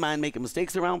didn't mind making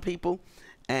mistakes around people.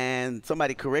 And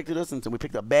somebody corrected us, and so we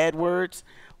picked up bad words.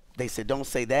 They said, don't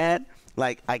say that.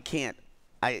 Like, I can't.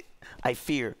 I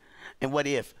fear. And what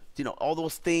if? You know, all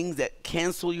those things that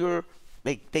cancel your,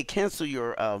 they cancel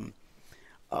your,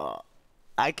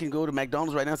 I can go to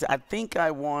McDonald's right now and say, I think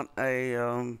I want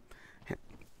a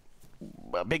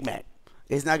Big Mac.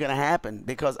 It's not going to happen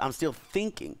because I'm still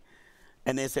thinking.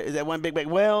 And they say, is that one Big Mac?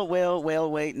 Well,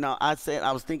 wait. No, I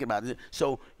was thinking about it.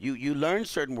 So you learn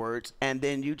certain words, and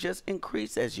then you just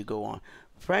increase as you go on.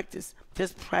 Practice.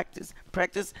 Just practice.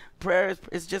 Practice. Prayer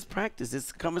is just practice.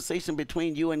 It's a conversation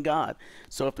between you and God.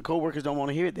 So if the co-workers don't want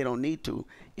to hear it, they don't need to.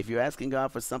 If you're asking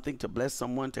God for something to bless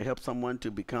someone, to help someone to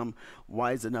become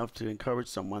wise enough to encourage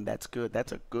someone, that's good.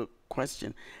 That's a good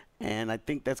question. And I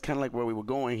think that's kind of like where we were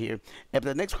going here. And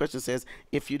the next question says,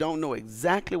 if you don't know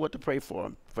exactly what to pray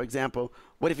for example,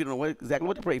 what if you don't know exactly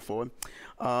what to pray for?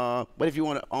 What if you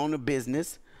want to own a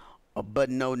business, but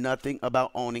know nothing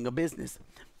about owning a business?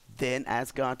 Then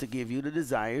ask God to give you the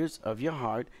desires of your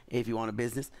heart if you want a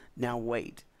business. Now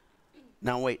wait.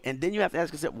 And then you have to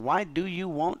ask yourself, why do you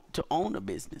want to own a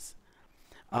business?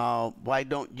 Why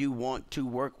don't you want to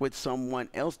work with someone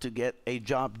else to get a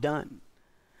job done?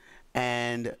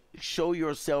 And show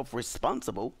yourself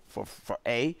responsible for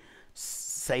A,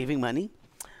 saving money,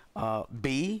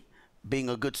 B, being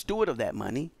a good steward of that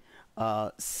money,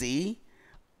 C,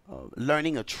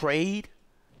 learning a trade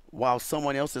while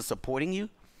someone else is supporting you.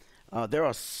 There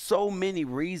are so many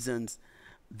reasons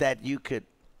that you could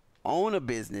own a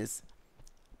business,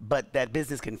 but that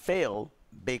business can fail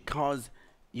because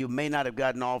you may not have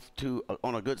gotten off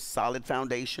on a good solid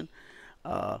foundation.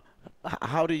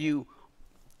 How do you,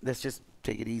 let's just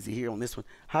take it easy here on this one.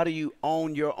 How do you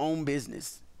own your own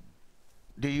business?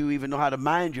 Do you even know how to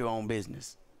mind your own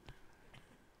business?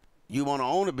 You want to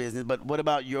own a business, but what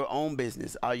about your own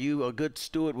business? Are you a good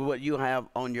steward with what you have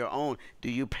on your own? Do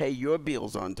you pay your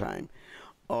bills on time?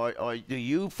 Or do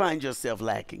you find yourself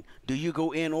lacking? Do you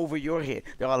go in over your head?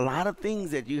 There are a lot of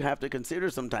things that you have to consider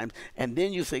sometimes. And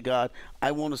then you say, God,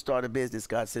 I want to start a business.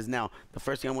 God says, now, the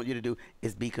first thing I want you to do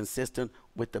is be consistent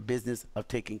with the business of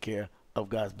taking care of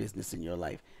God's business in your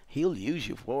life. He'll use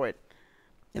you for it.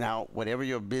 Now, whatever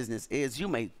your business is, you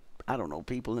may, I don't know,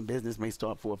 people in business may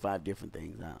start 4 or 5 different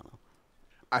things. I don't know.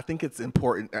 I think it's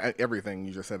important. Everything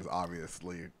you just said is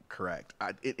obviously correct.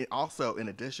 It also, in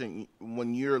addition,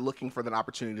 when you're looking for that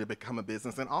opportunity to become a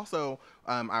business, and also,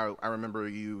 I remember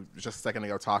you just a second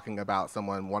ago talking about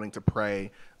someone wanting to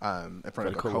pray in front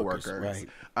of their coworkers. Right.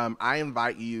 I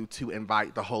invite you to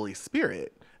invite the Holy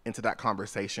Spirit into that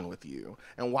conversation with you.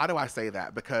 And why do I say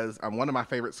that? Because one of my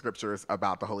favorite scriptures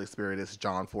about the Holy Spirit is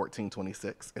John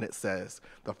 14:26, and it says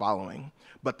the following: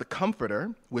 "But the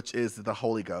Comforter, which is the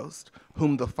Holy Ghost,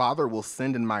 whom the Father will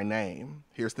send in my name,"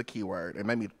 here's the key word,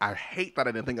 I hate that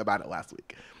I didn't think about it last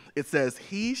week. It says,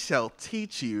 "He shall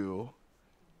teach you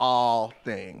all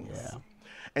things." Yeah.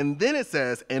 And then it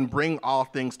says, "And bring all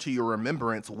things to your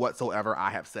remembrance whatsoever I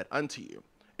have said unto you."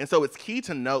 And so it's key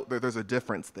to note that there's a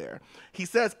difference there. He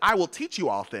says, "I will teach you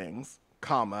all things,"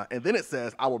 comma, and then it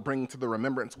says, "I will bring to the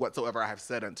remembrance whatsoever I have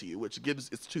said unto you," which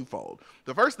it's twofold.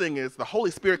 The first thing is the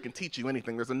Holy Spirit can teach you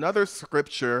anything. There's another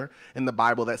scripture in the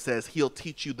Bible that says he'll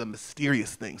teach you the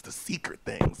mysterious things, the secret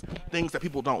things, things that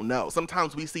people don't know.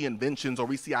 Sometimes we see inventions or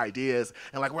we see ideas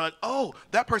and we're like, oh,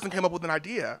 that person came up with an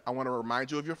idea. I want to remind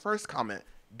you of your first comment.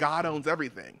 God owns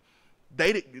everything.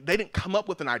 They didn't come up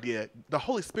with an idea. The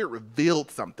Holy Spirit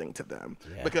revealed something to them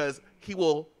because he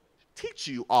will teach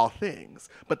you all things.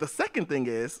 But the second thing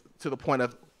is, to the point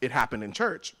of it happened in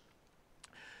church,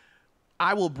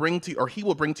 he will bring to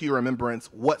your remembrance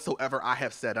whatsoever I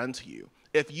have said unto you.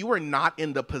 If you are not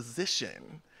in the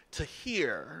position to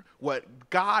hear what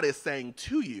God is saying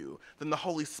to you, then the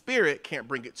Holy Spirit can't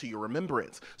bring it to your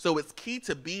remembrance. So it's key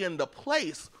to be in the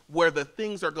place where the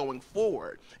things are going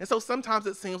forward. And so sometimes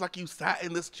it seems like you sat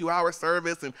in this 2-hour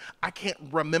service and I can't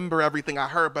remember everything I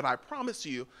heard, but I promise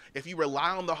you, if you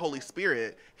rely on the Holy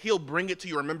Spirit, he'll bring it to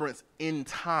your remembrance in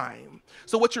time.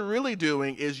 So what you're really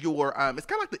doing is it's kind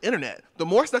of like the internet. The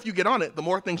more stuff you get on it, the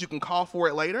more things you can call for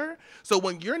it later. So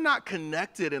when you're not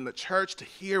connected in the church to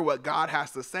hear what God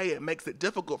has to say, it makes it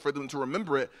difficult for them to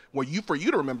remember it, for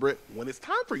you to remember it when it's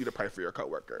time for you to pray for your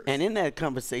coworkers. And in that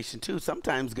conversation too,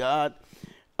 sometimes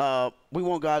we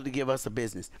want God to give us a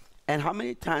business. And how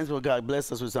many times will God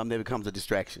bless us with something that becomes a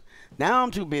distraction? Now I'm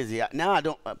too busy. Now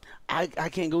I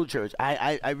can't go to church.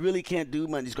 I really can't do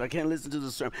Monday school. I can't listen to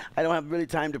the sermon. I don't have really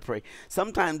time to pray.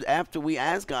 Sometimes after we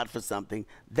ask God for something,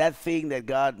 that thing that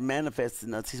God manifests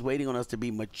in us, he's waiting on us to be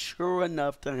mature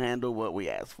enough to handle what we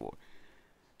ask for.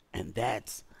 And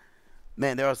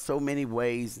there are so many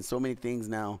ways and so many things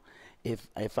now.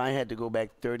 If I had to go back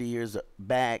 30 years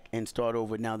back and start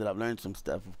over now that I've learned some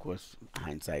stuff, of course,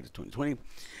 hindsight is 20/20.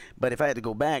 But if I had to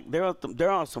go back,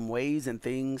 there are some ways and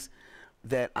things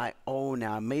that I owe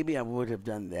now. Maybe I would have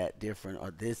done that different or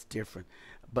this different.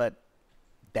 But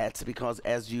that's because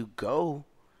as you go,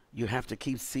 you have to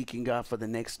keep seeking God for the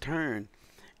next turn.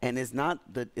 And it's not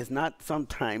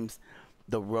sometimes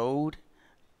the road,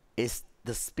 it's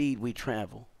the speed we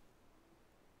travel.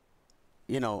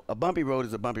 You know, a bumpy road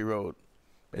is a bumpy road.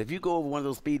 But if you go over one of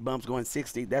those speed bumps going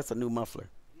 60, that's a new muffler.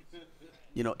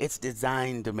 You know, it's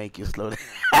designed to make you slow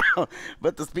down.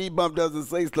 But the speed bump doesn't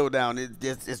say slow down.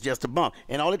 It's just a bump.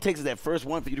 And all it takes is that first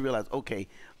one for you to realize, okay,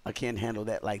 I can't handle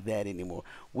that like that anymore.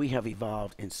 We have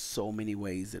evolved in so many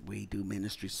ways that we do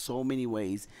ministry, so many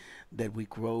ways that we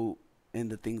grow in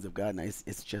the things of God. Now,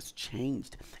 it's just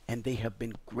changed, and they have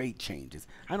been great changes.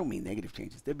 I don't mean negative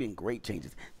changes. They've been great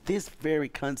changes. This very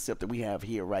concept that we have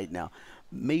here right now,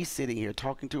 me sitting here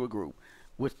talking to a group,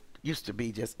 which used to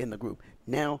be just in the group.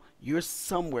 Now you're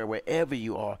somewhere, wherever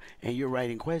you are, and you're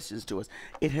writing questions to us.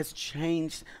 It has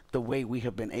changed the way we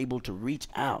have been able to reach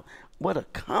out. What a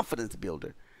confidence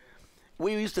builder.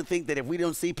 We used to think that if we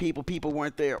don't see people, people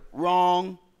weren't there.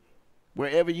 Wrong.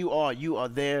 Wherever you are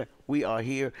there. We are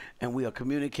here, and we are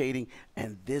communicating,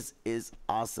 and this is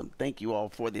awesome. Thank you all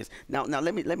for this. Now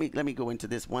let me go into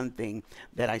this one thing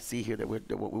that I see here that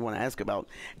what we want to ask about,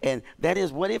 and that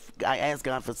is, what if I ask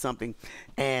God for something,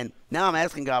 and now I'm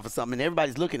asking God for something, and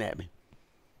everybody's looking at me,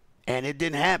 and it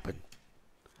didn't happen.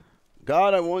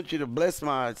 God, I want you to bless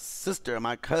my sister, or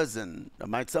my cousin, or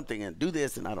my something, and do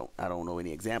this, and I don't know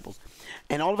any examples,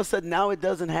 and all of a sudden now it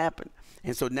doesn't happen,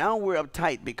 and so now we're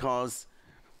uptight because,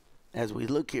 as we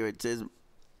look here, it says,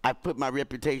 I put my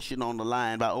reputation on the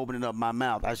line by opening up my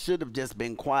mouth. I should have just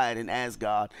been quiet and asked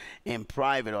God in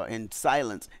private or in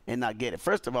silence and not get it.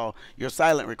 First of all, your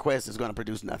silent request is going to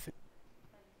produce nothing.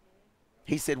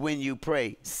 He said, when you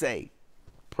pray, say.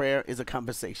 Prayer is a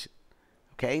conversation.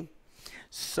 Okay?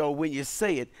 So when you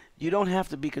say it, you don't have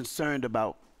to be concerned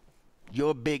about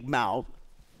your big mouth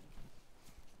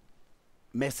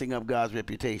messing up God's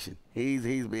reputation. He's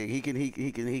big. He can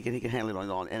handle it on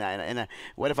his own. And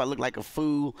what if I look like a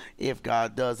fool if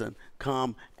God doesn't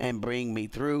come and bring me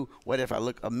through? What if I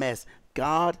look a mess?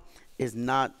 God is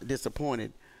not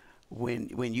disappointed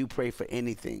when you pray for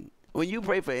anything. When you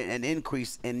pray for an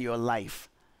increase in your life,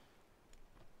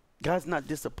 God's not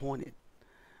disappointed.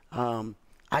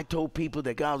 I told people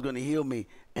that God was going to heal me,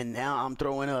 and now I'm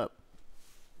throwing up.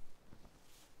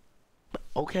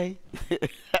 Okay.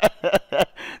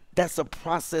 That's a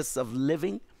process of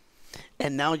living.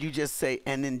 And now you just say,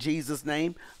 and in Jesus'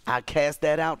 name, I cast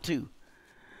that out too.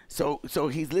 So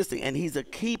he's listening, and he's a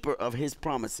keeper of his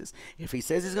promises. If he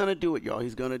says he's going to do it, y'all,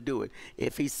 he's going to do it.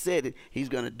 If he said it, he's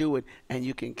going to do it, and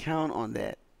you can count on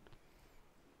that.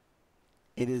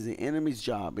 It is the enemy's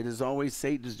job. It is always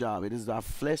Satan's job. It is our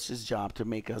flesh's job to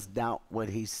make us doubt what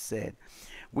he said.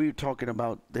 We were talking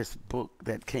about this book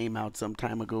that came out some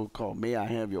time ago called May I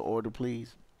Have Your Order,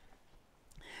 Please?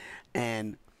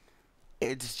 And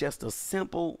it's just a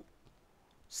simple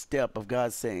step of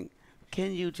God saying,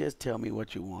 can you just tell me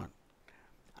what you want?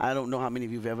 I don't know how many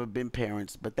of you have ever been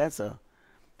parents, but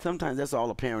sometimes that's all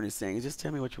a parent is saying, is just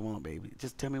tell me what you want, baby.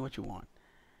 Just tell me what you want.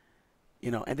 You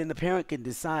know, and then the parent can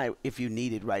decide if you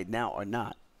need it right now or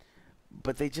not.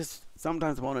 But they just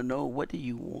sometimes want to know, what do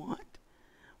you want?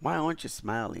 Why aren't you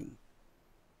smiling?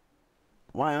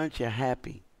 Why aren't you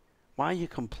happy? Why are you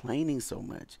complaining so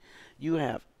much? You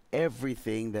have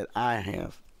everything that I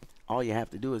have. All you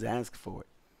have to do is ask for it.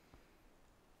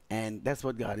 And that's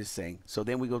what God is saying. So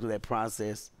then we go through that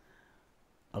process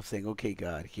of saying, okay,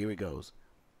 God, here it goes.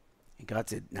 And God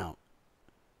said, now,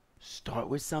 start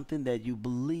with something that you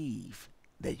believe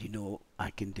that you know I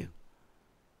can do.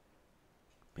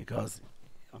 Because,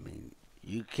 I mean,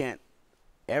 you can't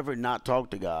ever not talk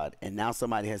to God, and now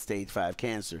somebody has stage 5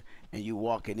 cancer, and you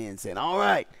walking in saying, all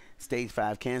right, stage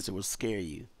 5 cancer will scare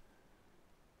you.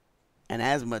 An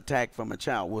asthma attack from a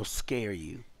child will scare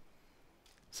you.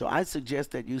 So I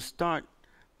suggest that you start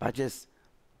by just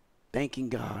thanking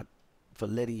God for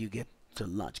letting you get to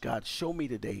lunch. God, show me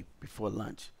today before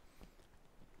lunch.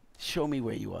 Show me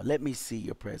where you are. Let me see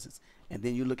your presence. And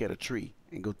then you look at a tree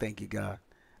and go, thank you, God.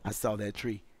 I saw that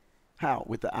tree. How?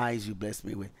 With the eyes you blessed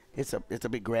me with. It's a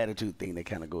big gratitude thing that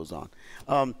kind of goes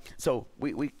on. So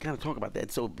we kind of talk about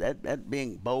that. So that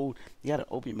being bold, you got to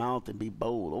open your mouth and be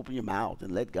bold. Open your mouth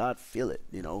and let God feel it,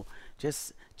 you know.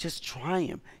 Just try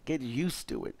him. Get used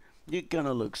to it. You're going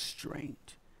to look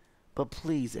strange. But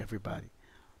please, everybody,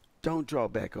 don't draw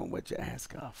back on what you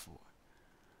ask God for.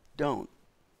 Don't.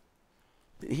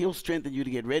 He'll strengthen you to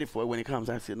get ready for it when it comes.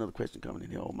 I see another question coming in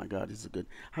here. Oh, my God, this is good.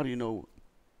 How do you know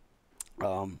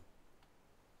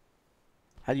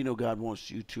God wants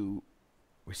you to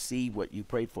receive what you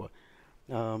prayed for?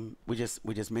 We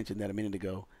just mentioned that a minute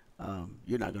ago.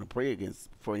 You're not going to pray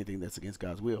for anything that's against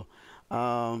God's will.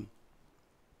 I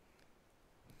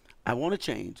want to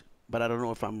change, but I don't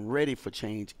know if I'm ready for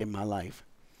change in my life.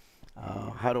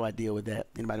 How do I deal with that?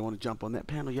 Anybody want to jump on that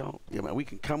panel, y'all? Yeah, man, we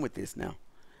can come with this now.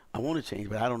 I want to change,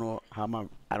 but I don't know I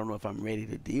don't know if I'm ready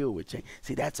to deal with change.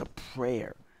 See, that's a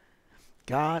prayer.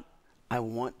 God, I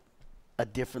want a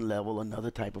different level,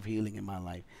 another type of healing in my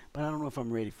life, but I don't know if I'm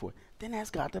ready for it. Then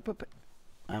ask God to prepare.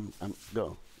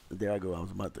 Go. There I go. I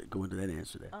was about to go into that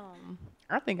answer there.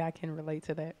 I think I can relate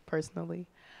to that personally.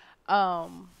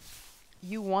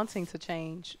 You wanting to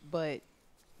change, but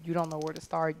you don't know where to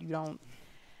start. You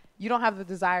don't have the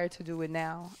desire to do it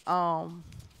now.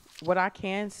 What I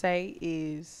can say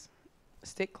is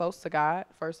stick close to God,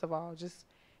 first of all. Just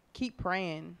keep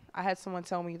praying. I had someone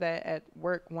tell me that at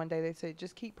work one day. They said,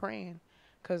 just keep praying,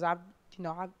 because I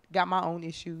got my own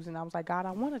issues, and I was like, God,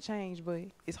 I want to change, but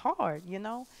it's hard, you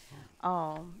know.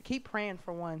 Keep praying,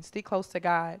 for one. Stick close to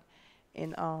God,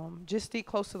 and just stick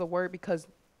close to the Word, because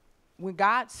when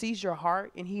God sees your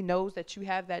heart and he knows that you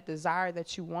have that desire,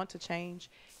 that you want to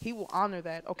change, he will honor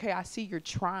that. Okay, I see you're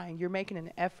trying. You're making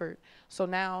an effort. So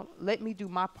now let me do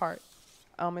my part.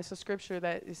 It's a scripture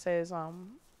that it says,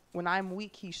 when I'm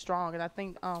weak, he's strong. And I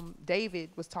think David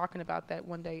was talking about that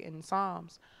one day in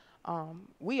Psalms.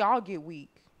 We all get weak.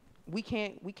 We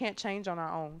can't change on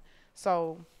our own.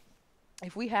 So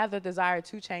if we have the desire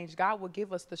to change, God will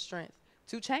give us the strength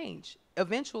to change.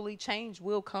 Eventually, change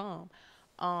will come.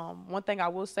 One thing I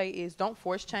will say is don't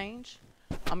force change,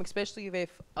 especially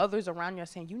if others around you are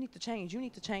saying, you need to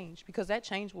change, because that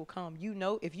change will come.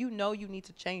 If you know you need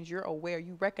to change, you're aware,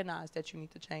 you recognize that you need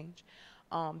to change.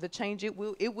 The change, it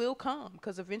will come,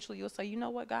 because eventually you'll say, you know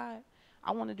what, God,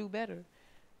 I want to do better.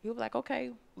 He'll be like,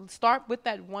 okay, start with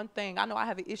that one thing. I know I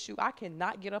have an issue. I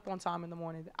cannot get up on time in the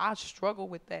morning. I struggle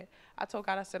with that. I told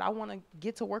God, I said, I want to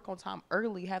get to work on time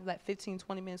early, have that 15,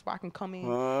 20 minutes where I can come in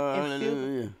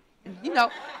and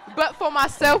feel, but for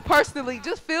myself personally,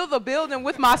 just fill the building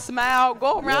with my smile,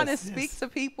 go around and speak to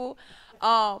people.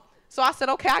 So I said,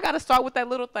 okay, I got to start with that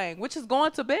little thing, which is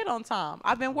going to bed on time.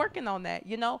 I've been working on that,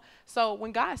 So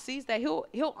when God sees that,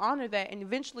 he'll honor that, and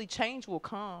eventually change will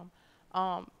come.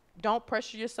 Don't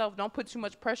pressure yourself. Don't put too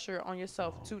much pressure on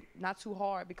yourself, not too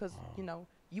hard, because,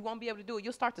 you won't be able to do it.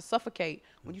 You'll start to suffocate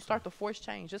when you start to force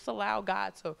change. Just allow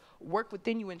God to work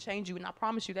within you and change you, and I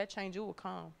promise you that change will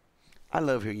come. I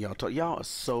love hearing y'all talk. Y'all are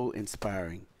so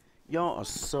inspiring. Y'all are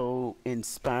so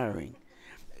inspiring.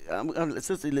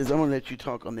 Sister Liz, I'm going to let you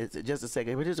talk on this in just a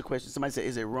second. But here's a question. Somebody said,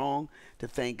 is it wrong to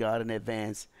thank God in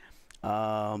advance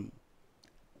for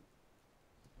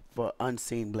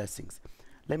unseen blessings?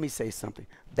 Let me say something.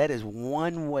 That is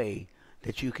one way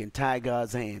that you can tie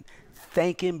God's hand.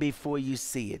 Thank him before you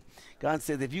see it. God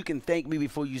says, if you can thank me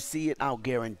before you see it, I'll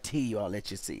guarantee you I'll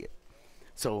let you see it.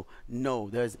 So, no,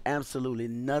 there's absolutely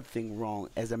nothing wrong.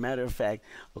 As a matter of fact,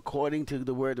 according to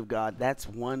the word of God, that's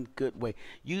one good way.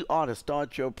 You ought to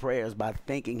start your prayers by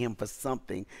thanking him for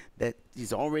something that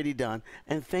he's already done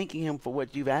and thanking him for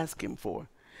what you've asked him for.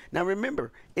 Now,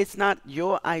 remember, it's not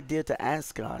your idea to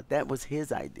ask God. That was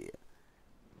his idea.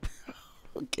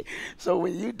 Okay, so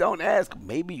when you don't ask,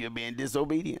 maybe you're being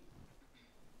disobedient.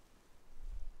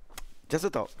 Just a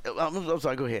thought. I'm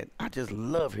sorry, go ahead. I just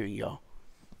love hearing y'all.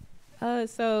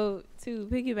 So to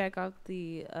piggyback off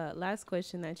the last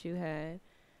question that you had,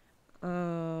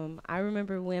 I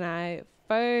remember when I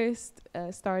first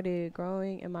started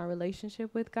growing in my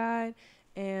relationship with God,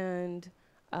 and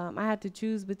I had to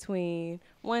choose between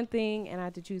one thing and I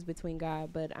had to choose between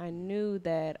God, but I knew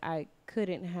that I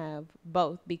couldn't have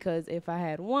both, because if I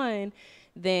had one,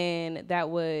 then that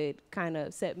would kind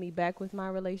of set me back with my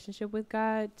relationship with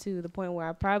God to the point where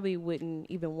I probably wouldn't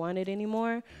even want it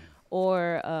anymore.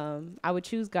 Or I would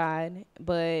choose God,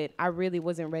 but I really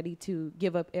wasn't ready to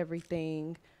give up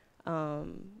everything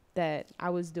that I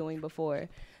was doing before.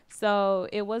 So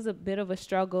it was a bit of a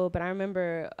struggle, but I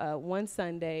remember one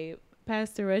Sunday,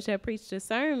 Pastor Rush had preached a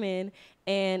sermon,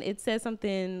 and it said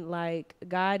something like,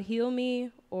 God heal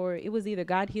me, or it was either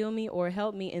God heal me or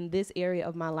help me in this area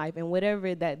of my life. And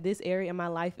whatever that this area in my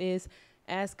life is,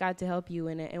 ask God to help you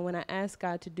in it. And when I asked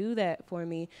God to do that for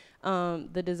me,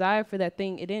 the desire for that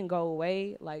thing, it didn't go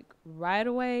away like right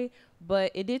away,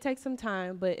 but it did take some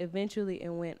time, but eventually it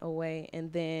went away.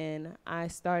 And then I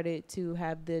started to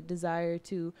have the desire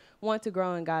to want to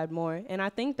grow in God more. And I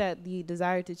think that the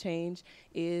desire to change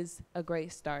is a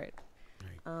great start.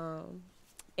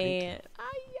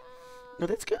 No,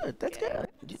 that's good. That's good.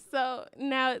 So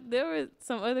now there were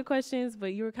some other questions,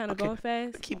 but you were kind of going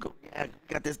fast. Keep going. I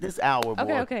got this hour,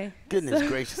 boy. Okay. Goodness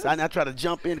gracious. I try to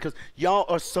jump in because y'all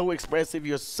are so expressive.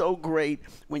 You're so great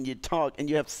when you talk, and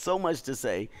you have so much to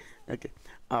say. Okay.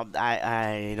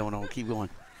 I don't know. Keep going.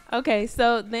 Okay,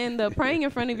 so then the praying in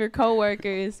front of your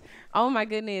coworkers. Oh my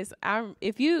goodness!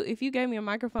 If you gave me a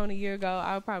microphone a year ago,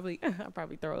 I'd probably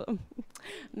throw up.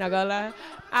 Not gonna lie,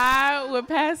 I would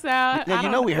pass out.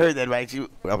 Now we heard that, right?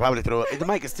 I'll probably throw up. The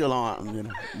mic is still on,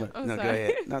 But I'm no, sorry. go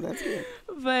ahead. No, that's good.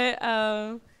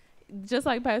 But just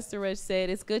like Pastor Rush said,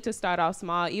 it's good to start off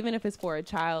small, even if it's for a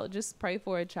child. Just pray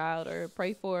for a child or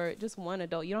pray for just one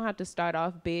adult. You don't have to start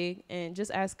off big, and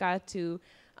just ask God to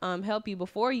help you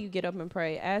before you get up and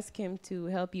pray. Ask him to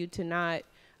help you to not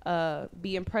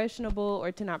be impressionable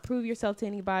or to not prove yourself to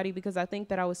anybody, because I think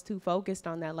that I was too focused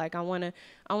on that. Like I want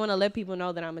to let people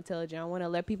know that I'm intelligent. I want to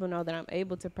let people know that I'm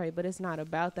able to pray, but it's not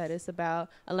about that. It's about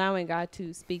allowing God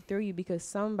to speak through you, because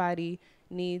somebody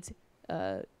needs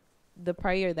the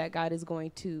prayer that God is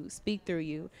going to speak through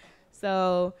you.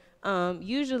 So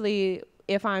usually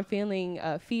if I'm feeling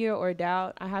fear or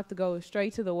doubt, I have to go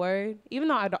straight to the word, even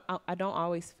though I don't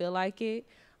always feel like it.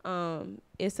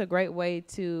 It's a great way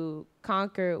to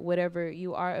conquer whatever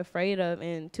you are afraid of.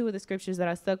 And two of the scriptures that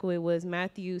I stuck with was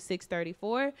Matthew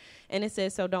 6:34. And it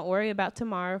says, so don't worry about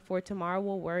tomorrow, for tomorrow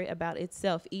will worry about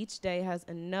itself. Each day has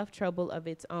enough trouble of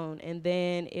its own. And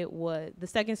then the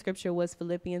second scripture was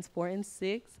Philippians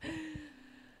 4:6.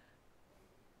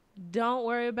 Don't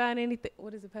worry about anything.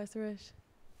 What is it, Pastor Rush?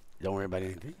 Don't worry about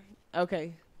anything.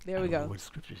 Okay, there we go. What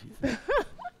scripture she said?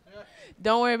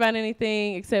 Don't worry about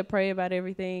anything except pray about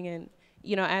everything, and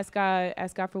ask God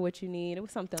for what you need. It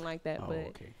was something like that. But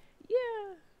okay.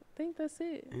 Yeah, I think that's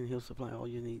it. And he'll supply all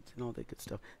your needs and all that good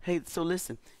stuff. Hey, so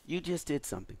listen, you just did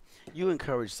something. You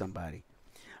encouraged somebody.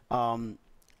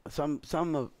 some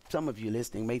of you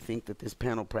listening may think that this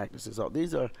panel practices all.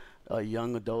 These are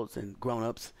young adults and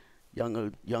grown-ups,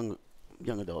 young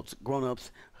adults,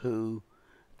 grown-ups who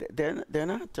they're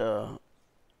not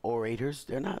orators.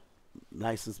 They're not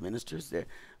licensed ministers.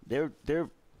 They're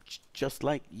just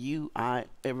like you, I,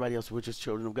 everybody else. We're just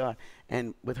children of God.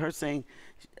 And with her saying,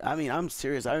 I mean, I'm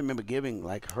serious. I remember giving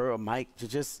like her a mic to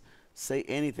just say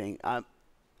anything.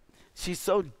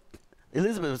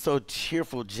 Elizabeth was so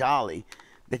cheerful, jolly,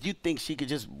 that you think she could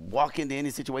just walk into any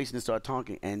situation and start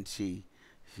talking, and she's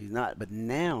not. But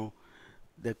now,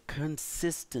 the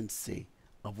consistency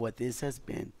of what this has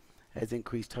been has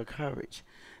increased her courage.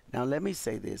 Now, let me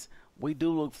say this. We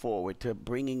do look forward to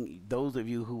bringing those of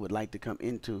you who would like to come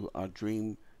into our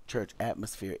Dream Church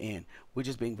atmosphere in. We're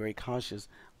just being very cautious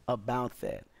about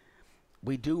that.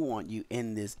 We do want you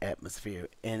in this atmosphere,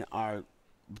 in our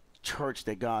church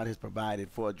that God has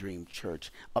provided for a Dream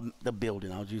Church, the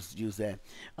building. I'll just use that,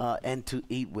 and to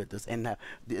eat with us. And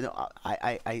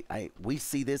we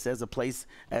see this as a place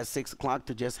at 6 o'clock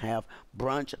to just have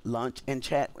brunch, lunch, and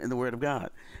chat in the Word of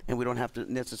God. And we don't have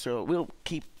to necessarily. We'll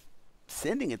keep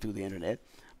sending it through the internet,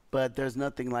 but there's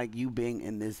nothing like you being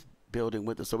in this building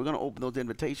with us. So we're going to open those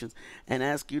invitations and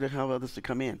ask you to help others to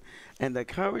come in. And the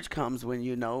courage comes when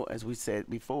you know, as we said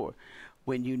before,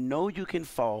 when you know you can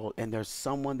fall and there's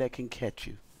someone that can catch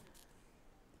you,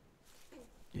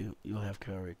 you'll have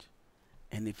courage.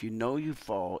 And if you know you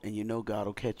fall and you know God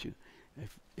will catch you,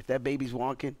 if that baby's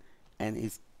walking and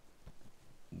he's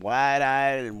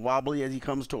wide-eyed and wobbly as he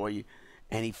comes toward you,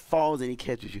 and he falls and he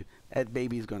catches you, that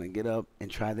baby is going to get up and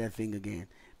try that thing again.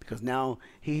 Because now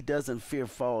he doesn't fear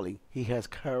falling. He has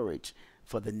courage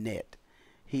for the net.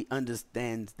 He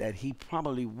understands that he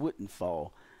probably wouldn't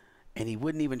fall, and he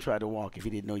wouldn't even try to walk if he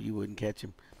didn't know you wouldn't catch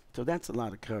him. So that's a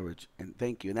lot of courage, and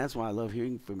thank you. And that's why I love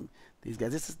hearing from these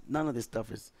guys. None of this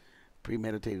stuff is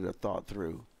premeditated or thought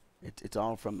through. It's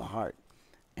all from the heart,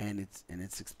 and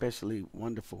it's especially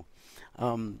wonderful.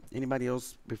 Anybody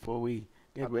else before we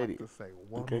get ready? I'd like to say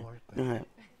one Okay. more Go thing. ahead.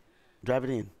 Drive it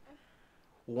in.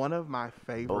 One of my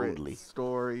favorite Boldly.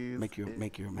 stories. Make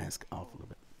your mask off a little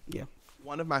bit. Yeah.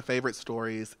 One of my favorite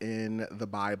stories in the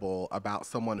Bible about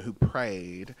someone who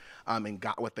prayed and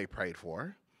got what they prayed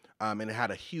for. And it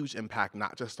had a huge impact,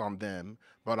 not just on them,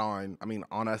 but on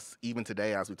us even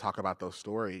today as we talk about those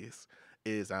stories,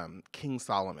 is King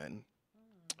Solomon.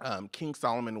 King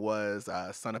Solomon was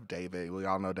son of David. We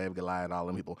all know David, Goliath, all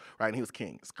them people, right? And he was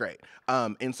king. It's great.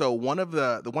 And so one of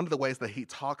the ways that he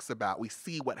talks about, we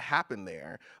see what happened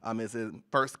there, is in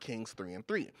 1 Kings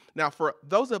 3:3. Now, for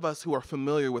those of us who are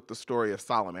familiar with the story of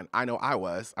Solomon, I know I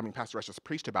was. Pastor Rush has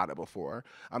preached about it before.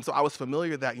 So I was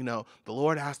familiar that, the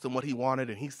Lord asked him what he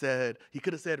wanted, and he said, he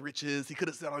could have said riches, he could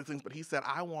have said all these things, but he said,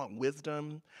 I want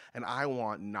wisdom and I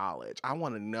want knowledge. I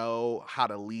want to know how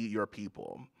to lead your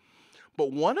people.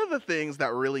 But one of the things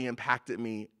that really impacted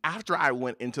me after I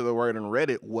went into the Word and read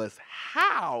it was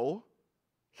how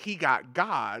he got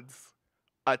God's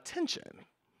attention.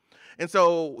 And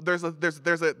so there's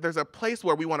a place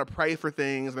where we want to pray for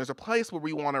things, and there's a place where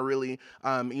we want to really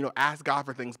ask God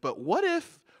for things. But what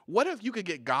if you could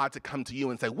get God to come to you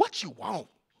and say, what you want?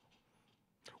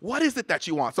 What is it that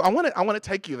you want? So I want to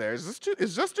take you there. It's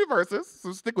just 2 verses,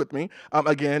 so stick with me.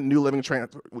 Again, New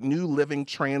Living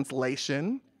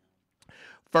Translation.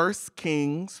 1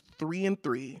 Kings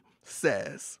 3:3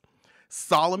 says,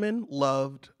 Solomon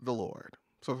loved the Lord.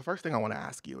 So the first thing I want to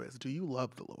ask you is, do you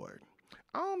love the Lord?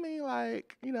 I don't mean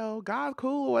like, God's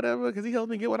cool or whatever because he helps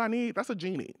me get what I need. That's a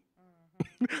genie.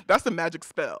 That's a magic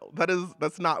spell.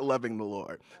 That's not loving the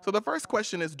Lord. So the first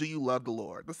question is, do you love the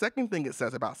Lord? The second thing it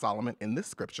says about Solomon in this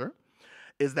scripture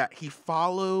is that he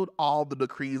followed all the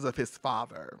decrees of his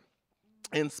father.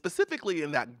 And specifically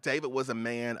in that David was a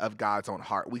man of God's own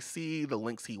heart. We see the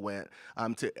lengths he went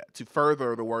to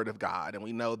further the word of God. And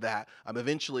we know that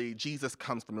eventually Jesus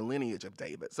comes from the lineage of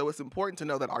David. So it's important to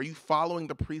know that, are you following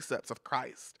the precepts of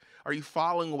Christ? Are you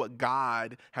following what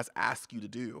God has asked you to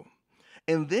do?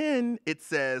 And then it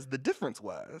says the difference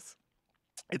was,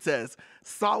 it says,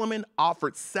 Solomon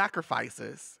offered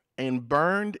sacrifices and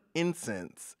burned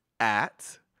incense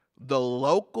at the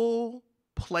local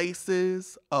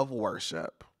places of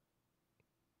worship.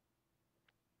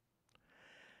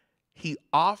 He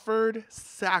offered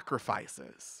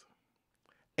sacrifices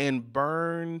and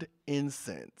burned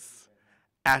incense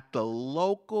at the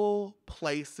local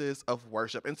places of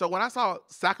worship. And so when I saw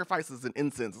sacrifices and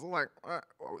incense, I was like,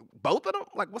 both of them?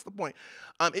 Like, what's the point?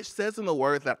 It says in the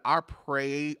word that our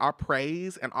praise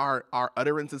and our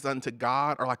utterances unto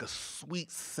God are like a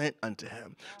sweet scent unto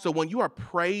him. So when you are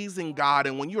praising God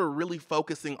and when you are really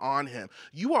focusing on him,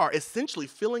 you are essentially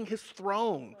filling his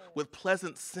throne with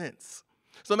pleasant scents.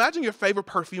 So imagine your favorite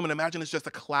perfume and imagine it's just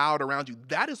a cloud around you.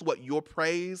 That is what your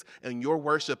praise and your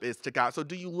worship is to God. So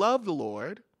do you love the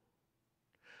Lord?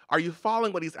 Are you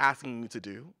following what he's asking you to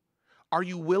do? Are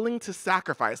you willing to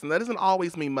sacrifice? And that doesn't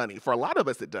always mean money. For a lot of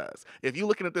us, it does. If you're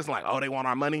looking at this like, oh, they want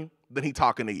our money, then he's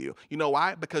talking to you. You know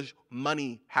why? Because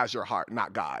money has your heart,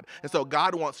 not God. And so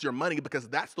God wants your money because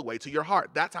that's the way to your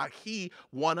heart. That's how he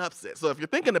one-ups it. So if you're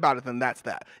thinking about it, then that's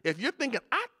that. If you're thinking,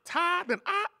 I tithe and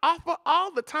I offer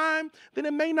all the time, then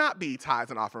it may not be tithes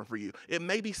and offering for you. It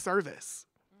may be service.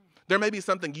 There may be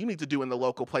something you need to do in the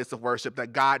local place of worship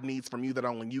that God needs from you that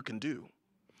only you can do.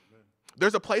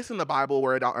 There's a place in the Bible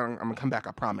where I'm going to come back,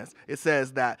 I promise. It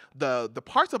says that the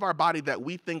parts of our body that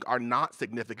we think are not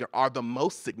significant are the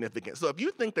most significant. So if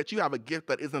you think that you have a gift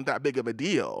that isn't that big of a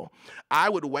deal, I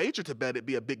would wager to bet it'd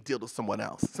be a big deal to someone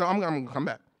else. So I'm going to come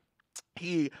back.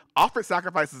 He offered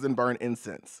sacrifices and burned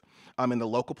incense in the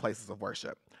local places of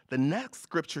worship. The next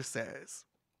scripture says,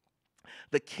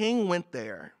 the king went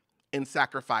there and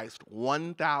sacrificed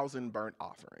 1,000 burnt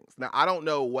offerings. Now, I don't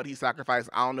know what he sacrificed.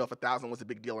 I don't know if 1,000 was a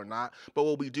big deal or not. But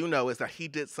what we do know is that he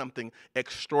did something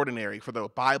extraordinary for the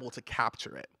Bible to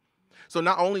capture it. So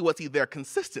not only was he there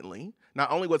consistently,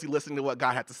 not only was he listening to what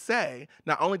God had to say,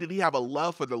 not only did he have a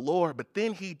love for the Lord, but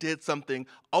then he did something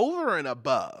over and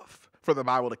above for the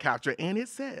Bible to capture. And it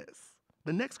says,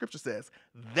 the next scripture says,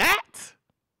 that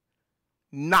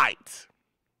night,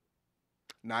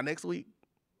 not next week,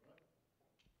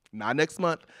 not next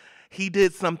month, he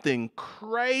did something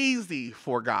crazy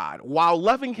for God while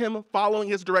loving him, following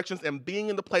his directions, and being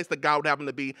in the place that God would have him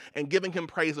to be and giving him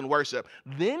praise and worship.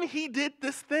 Then he did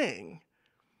this thing.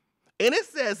 And it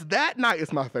says that night,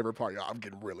 it's my favorite part, y'all. I'm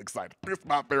getting really excited. It's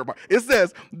my favorite part. It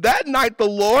says, that night the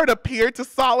Lord appeared to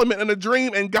Solomon in a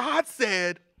dream, and God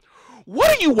said,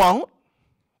 what do you want?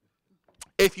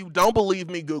 If you don't believe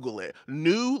me, Google it.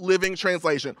 New Living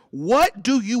Translation. What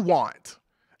do you want?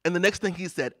 And the next thing he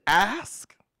said,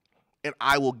 ask, and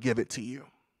I will give it to you.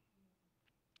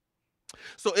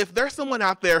 So if there's someone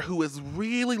out there who is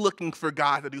really looking for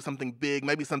God to do something big,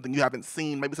 maybe something you haven't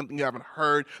seen, maybe something you haven't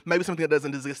heard, maybe something that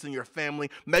doesn't exist in your family,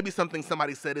 maybe something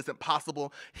somebody said isn't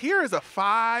possible, here is a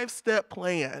 5-step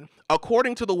plan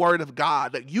according to the word of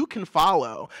God that you can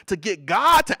follow to get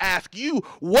God to ask you,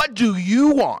 what do you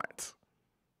want?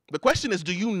 The question is,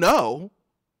 do you know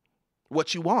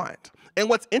what you want? And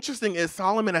what's interesting is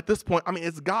Solomon at this point,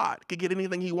 it's God, could get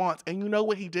anything he wants. And you know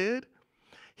what he did?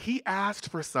 He asked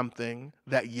for something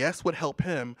that, yes, would help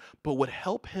him, but would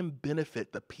help him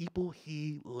benefit the people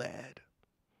he led.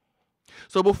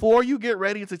 So before you get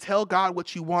ready to tell God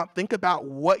what you want, think about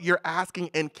what you're asking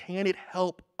and can it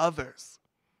help others?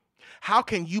 How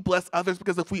can you bless others?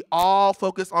 Because if we all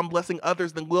focus on blessing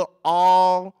others, then we'll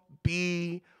all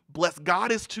be blessed.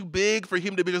 God is too big for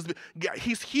him to be just,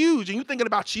 he's huge. And you're thinking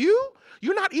about you?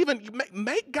 You're not even,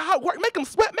 make God work, make him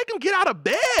sweat, make him get out of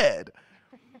bed.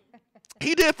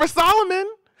 He did for Solomon.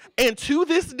 And to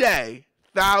this day,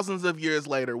 thousands of years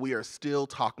later, we are still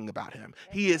talking about him.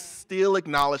 He is still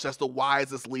acknowledged as the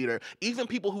wisest leader. Even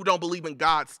people who don't believe in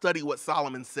God study what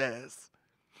Solomon says.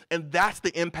 And that's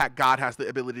the impact God has the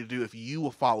ability to do if you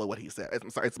will follow what he said.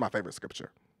 I'm sorry, it's my favorite scripture.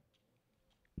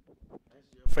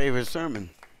 Favorite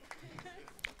sermon.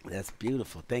 That's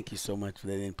beautiful. Thank you so much for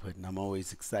that input, and I'm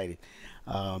always excited.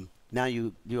 Now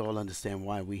you all understand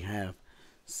why we have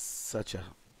such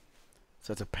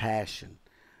a passion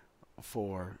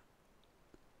for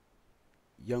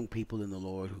young people in the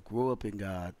Lord who grow up in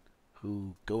God,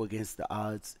 who go against the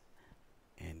odds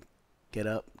and get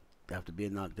up after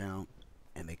being knocked down,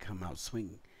 and they come out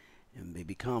swinging, and they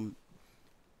become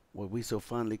what we so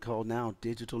fondly call now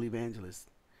digital evangelists.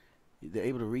 They're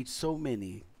able to reach so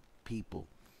many people.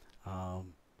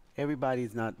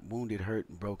 Everybody's not wounded, hurt,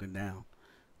 and broken down.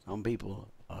 Some people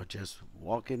are just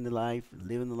walking the life,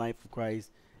 living the life of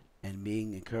Christ, and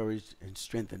being encouraged and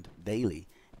strengthened daily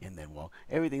in that walk.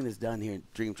 Everything that's done here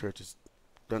at Dream Church is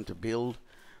done to build,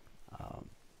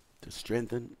 to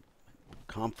strengthen,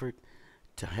 comfort,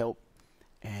 to help.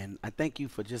 And I thank you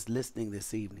for just listening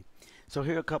this evening. So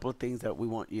here are a couple of things that we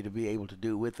want you to be able to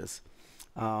do with us.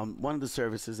 One of the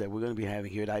services that we're going to be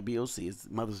having here at IBOC is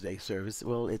Mother's Day service.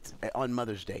 Well, it's on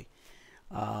Mother's Day.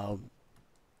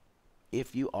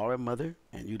 If you are a mother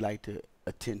and you'd like to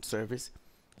attend service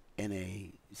in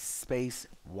a space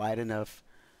wide enough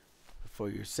for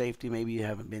your safety. Maybe you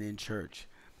haven't been in church.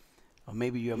 Or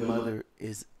maybe your mother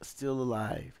is still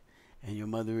alive and your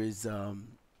mother is,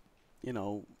 you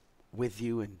know, with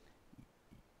you and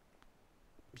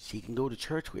she can go to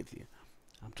church with you.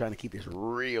 I'm trying to keep this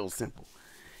real simple.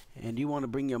 And you want to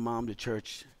bring your mom to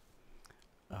church.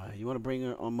 You want to bring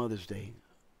her on Mother's Day,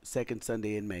 second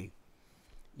Sunday in May.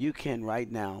 You can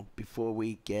right now, before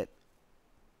we get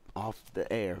off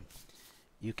the air,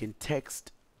 you can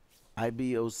text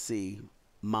IBOC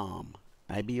mom,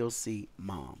 IBOC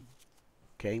mom,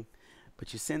 okay?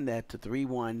 But you send that to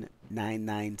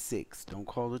 31996. Don't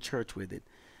call the church with it.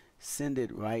 Send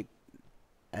it right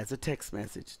as a text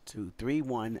message to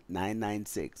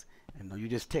 31996. And you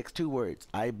just text 2 words,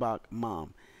 IBOC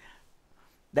mom.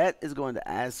 That is going to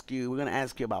ask you, we're going to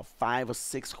ask you about 5 or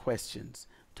 6 questions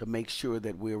to make sure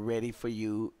that we're ready for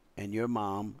you and your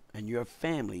mom and your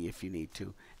family if you need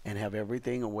to, and have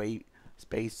everything away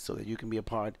space so that you can be a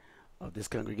part of this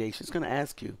congregation. It's going to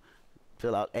ask you,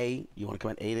 fill out A, you want to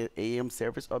come at 8 a.m.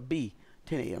 service, or B,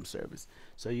 10 a.m. service.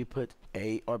 So you put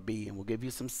A or B, and we'll give you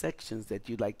some sections that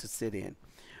you'd like to sit in.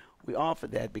 We offer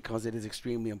that because it is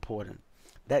extremely important.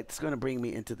 That's going to bring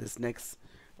me into this next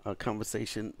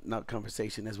conversation, not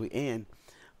conversation, as we end,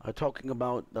 talking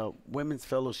about the women's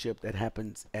fellowship that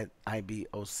happens at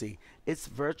IBOC. It's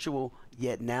virtual,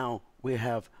 yet now we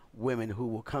have women who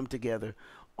will come together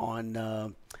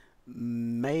on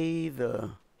May the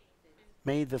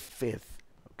 5th.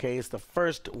 Okay, it's the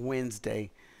first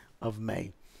Wednesday of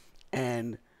May.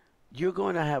 And you're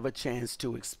going to have a chance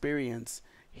to experience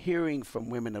hearing from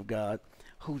women of God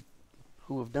who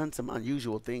have done some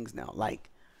unusual things now, like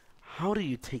how do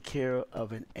you take care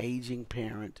of an aging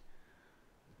parent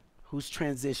who's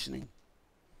transitioning?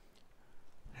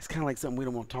 That's kind of like something we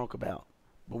don't want to talk about.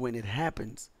 But when it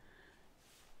happens,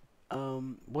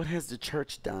 what has the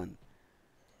church done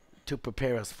to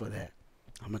prepare us for that?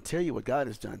 I'm going to tell you what God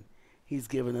has done. He's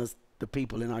given us the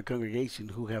people in our congregation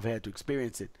who have had to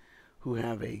experience it, who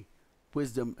have a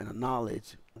wisdom and a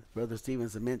knowledge. As Brother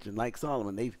Stevenson mentioned, like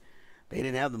Solomon, they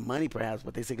didn't have the money perhaps,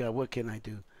 but they said, God, what can I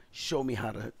do? Show me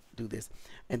how to do this.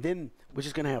 And then we're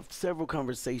just going to have several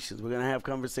conversations. We're going to have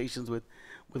conversations with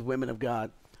women of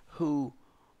God who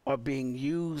are being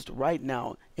used right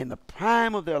now in the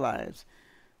prime of their lives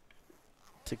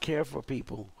to care for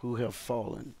people who have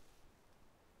fallen.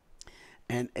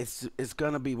 And it's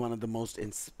going to be one of the most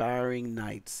inspiring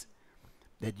nights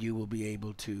that you will be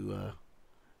able to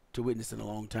witness in a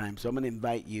long time. So I'm going to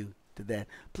invite you to that.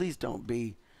 Please don't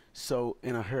be so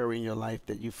in a hurry in your life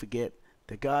that you forget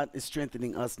that God is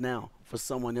strengthening us now for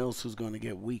someone else who's going to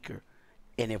get weaker.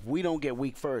 And if we don't get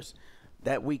weak first,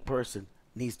 that weak person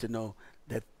needs to know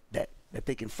that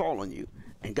they can fall on you.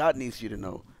 And God needs you to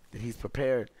know that He's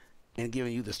prepared and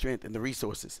giving you the strength and the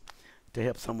resources to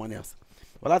help someone else.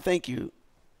 Well, I thank you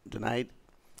tonight.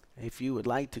 If you would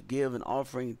like to give an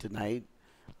offering tonight,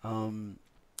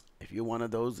 if you're one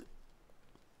of those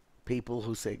people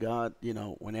who say, God, you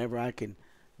know, whenever I can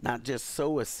not just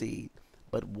sow a seed,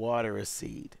 but water a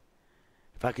seed.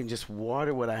 If I can just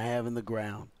water what I have in the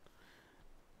ground,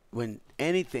 when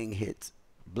anything hits,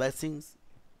 blessings,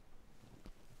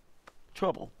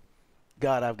 trouble,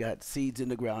 God, I've got seeds in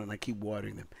the ground and I keep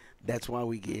watering them. That's why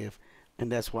we give,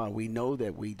 and that's why we know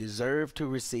that we deserve to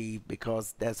receive,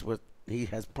 because that's what He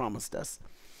has promised us.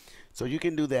 So you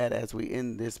can do that as we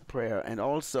end this prayer. And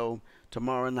also,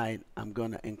 tomorrow night, I'm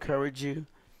going to encourage you.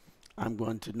 I'm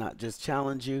going to not just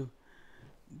challenge you,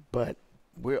 but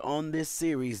we're on this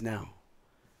series now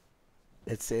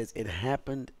that says it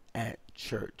happened at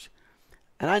church.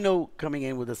 And I know coming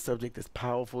in with a subject as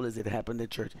powerful as it happened at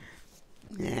church,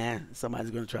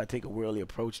 somebody's going to try to take a worldly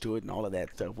approach to it and all of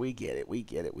that stuff. We get it.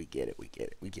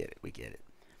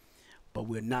 But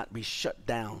we'll not be shut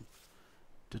down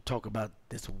to talk about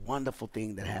this wonderful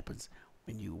thing that happens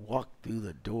when you walk through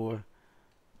the door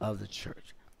of the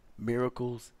church.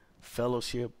 Miracles,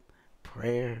 fellowship,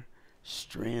 prayer,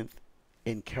 strength,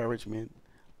 encouragement,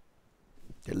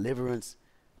 deliverance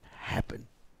happen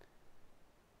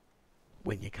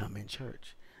when you come in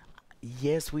church.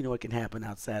 Yes, we know it can happen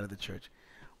outside of the church,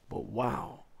 but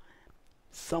wow,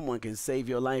 someone can save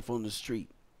your life on the street.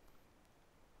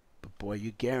 But boy,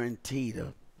 you guaranteed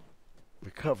a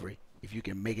recovery if you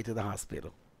can make it to the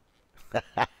hospital.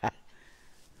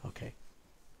 Okay.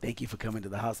 Thank you for coming to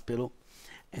the hospital,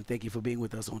 and thank you for being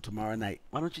with us on tomorrow night.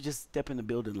 Why don't you just step in the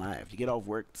building live? You get off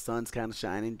work, the sun's kind of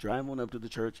shining, drive on up to the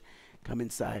church, come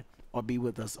inside, or be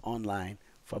with us online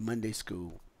for Monday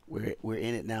school. We're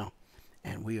in it now,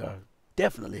 and we are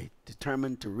definitely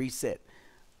determined to reset,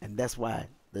 and that's why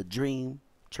the Dream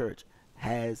Church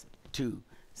has to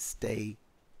stay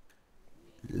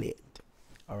lit.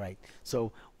 All right.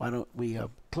 So why don't we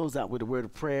close out with a word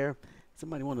of prayer?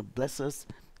 Somebody want to bless us,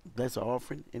 bless our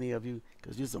offering? Any of you?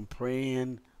 Because you're some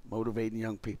praying, motivating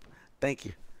young people. Thank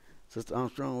you. Sister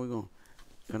Armstrong, we're going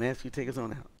to ask you to take us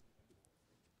on out.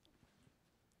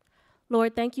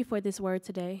 Lord, thank you for this word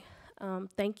today.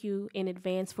 Thank you in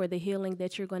advance for the healing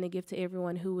that you're going to give to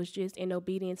everyone who was just in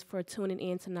obedience for tuning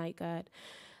in tonight, God.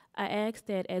 I ask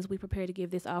that as we prepare to give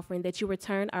this offering, that you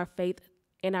return our faith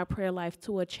and our prayer life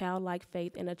to a childlike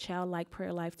faith and a childlike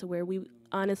prayer life, to where we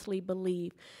honestly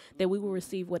believe that we will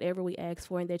receive whatever we ask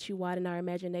for, and that you widen our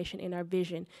imagination and our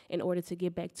vision in order to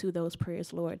get back to those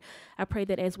prayers, Lord. I pray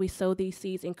that as we sow these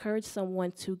seeds, encourage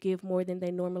someone to give more than they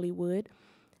normally would,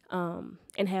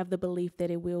 and have the belief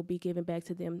that it will be given back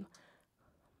to them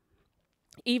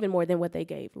even more than what they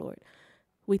gave, Lord.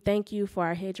 We thank you for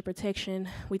our hedge of protection.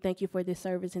 We thank you for this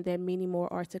service, and that many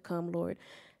more are to come, Lord.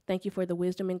 Thank you for the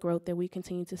wisdom and growth that we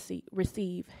continue to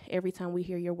receive every time we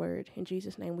hear your word. In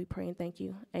Jesus' name we pray and thank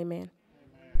you. Amen.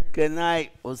 Good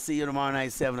night. We'll see you tomorrow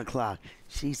night, 7 o'clock.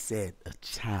 She said a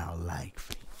childlike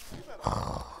faith.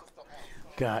 Oh,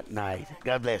 God night.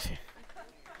 God bless you.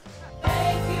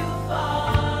 Thank you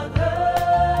for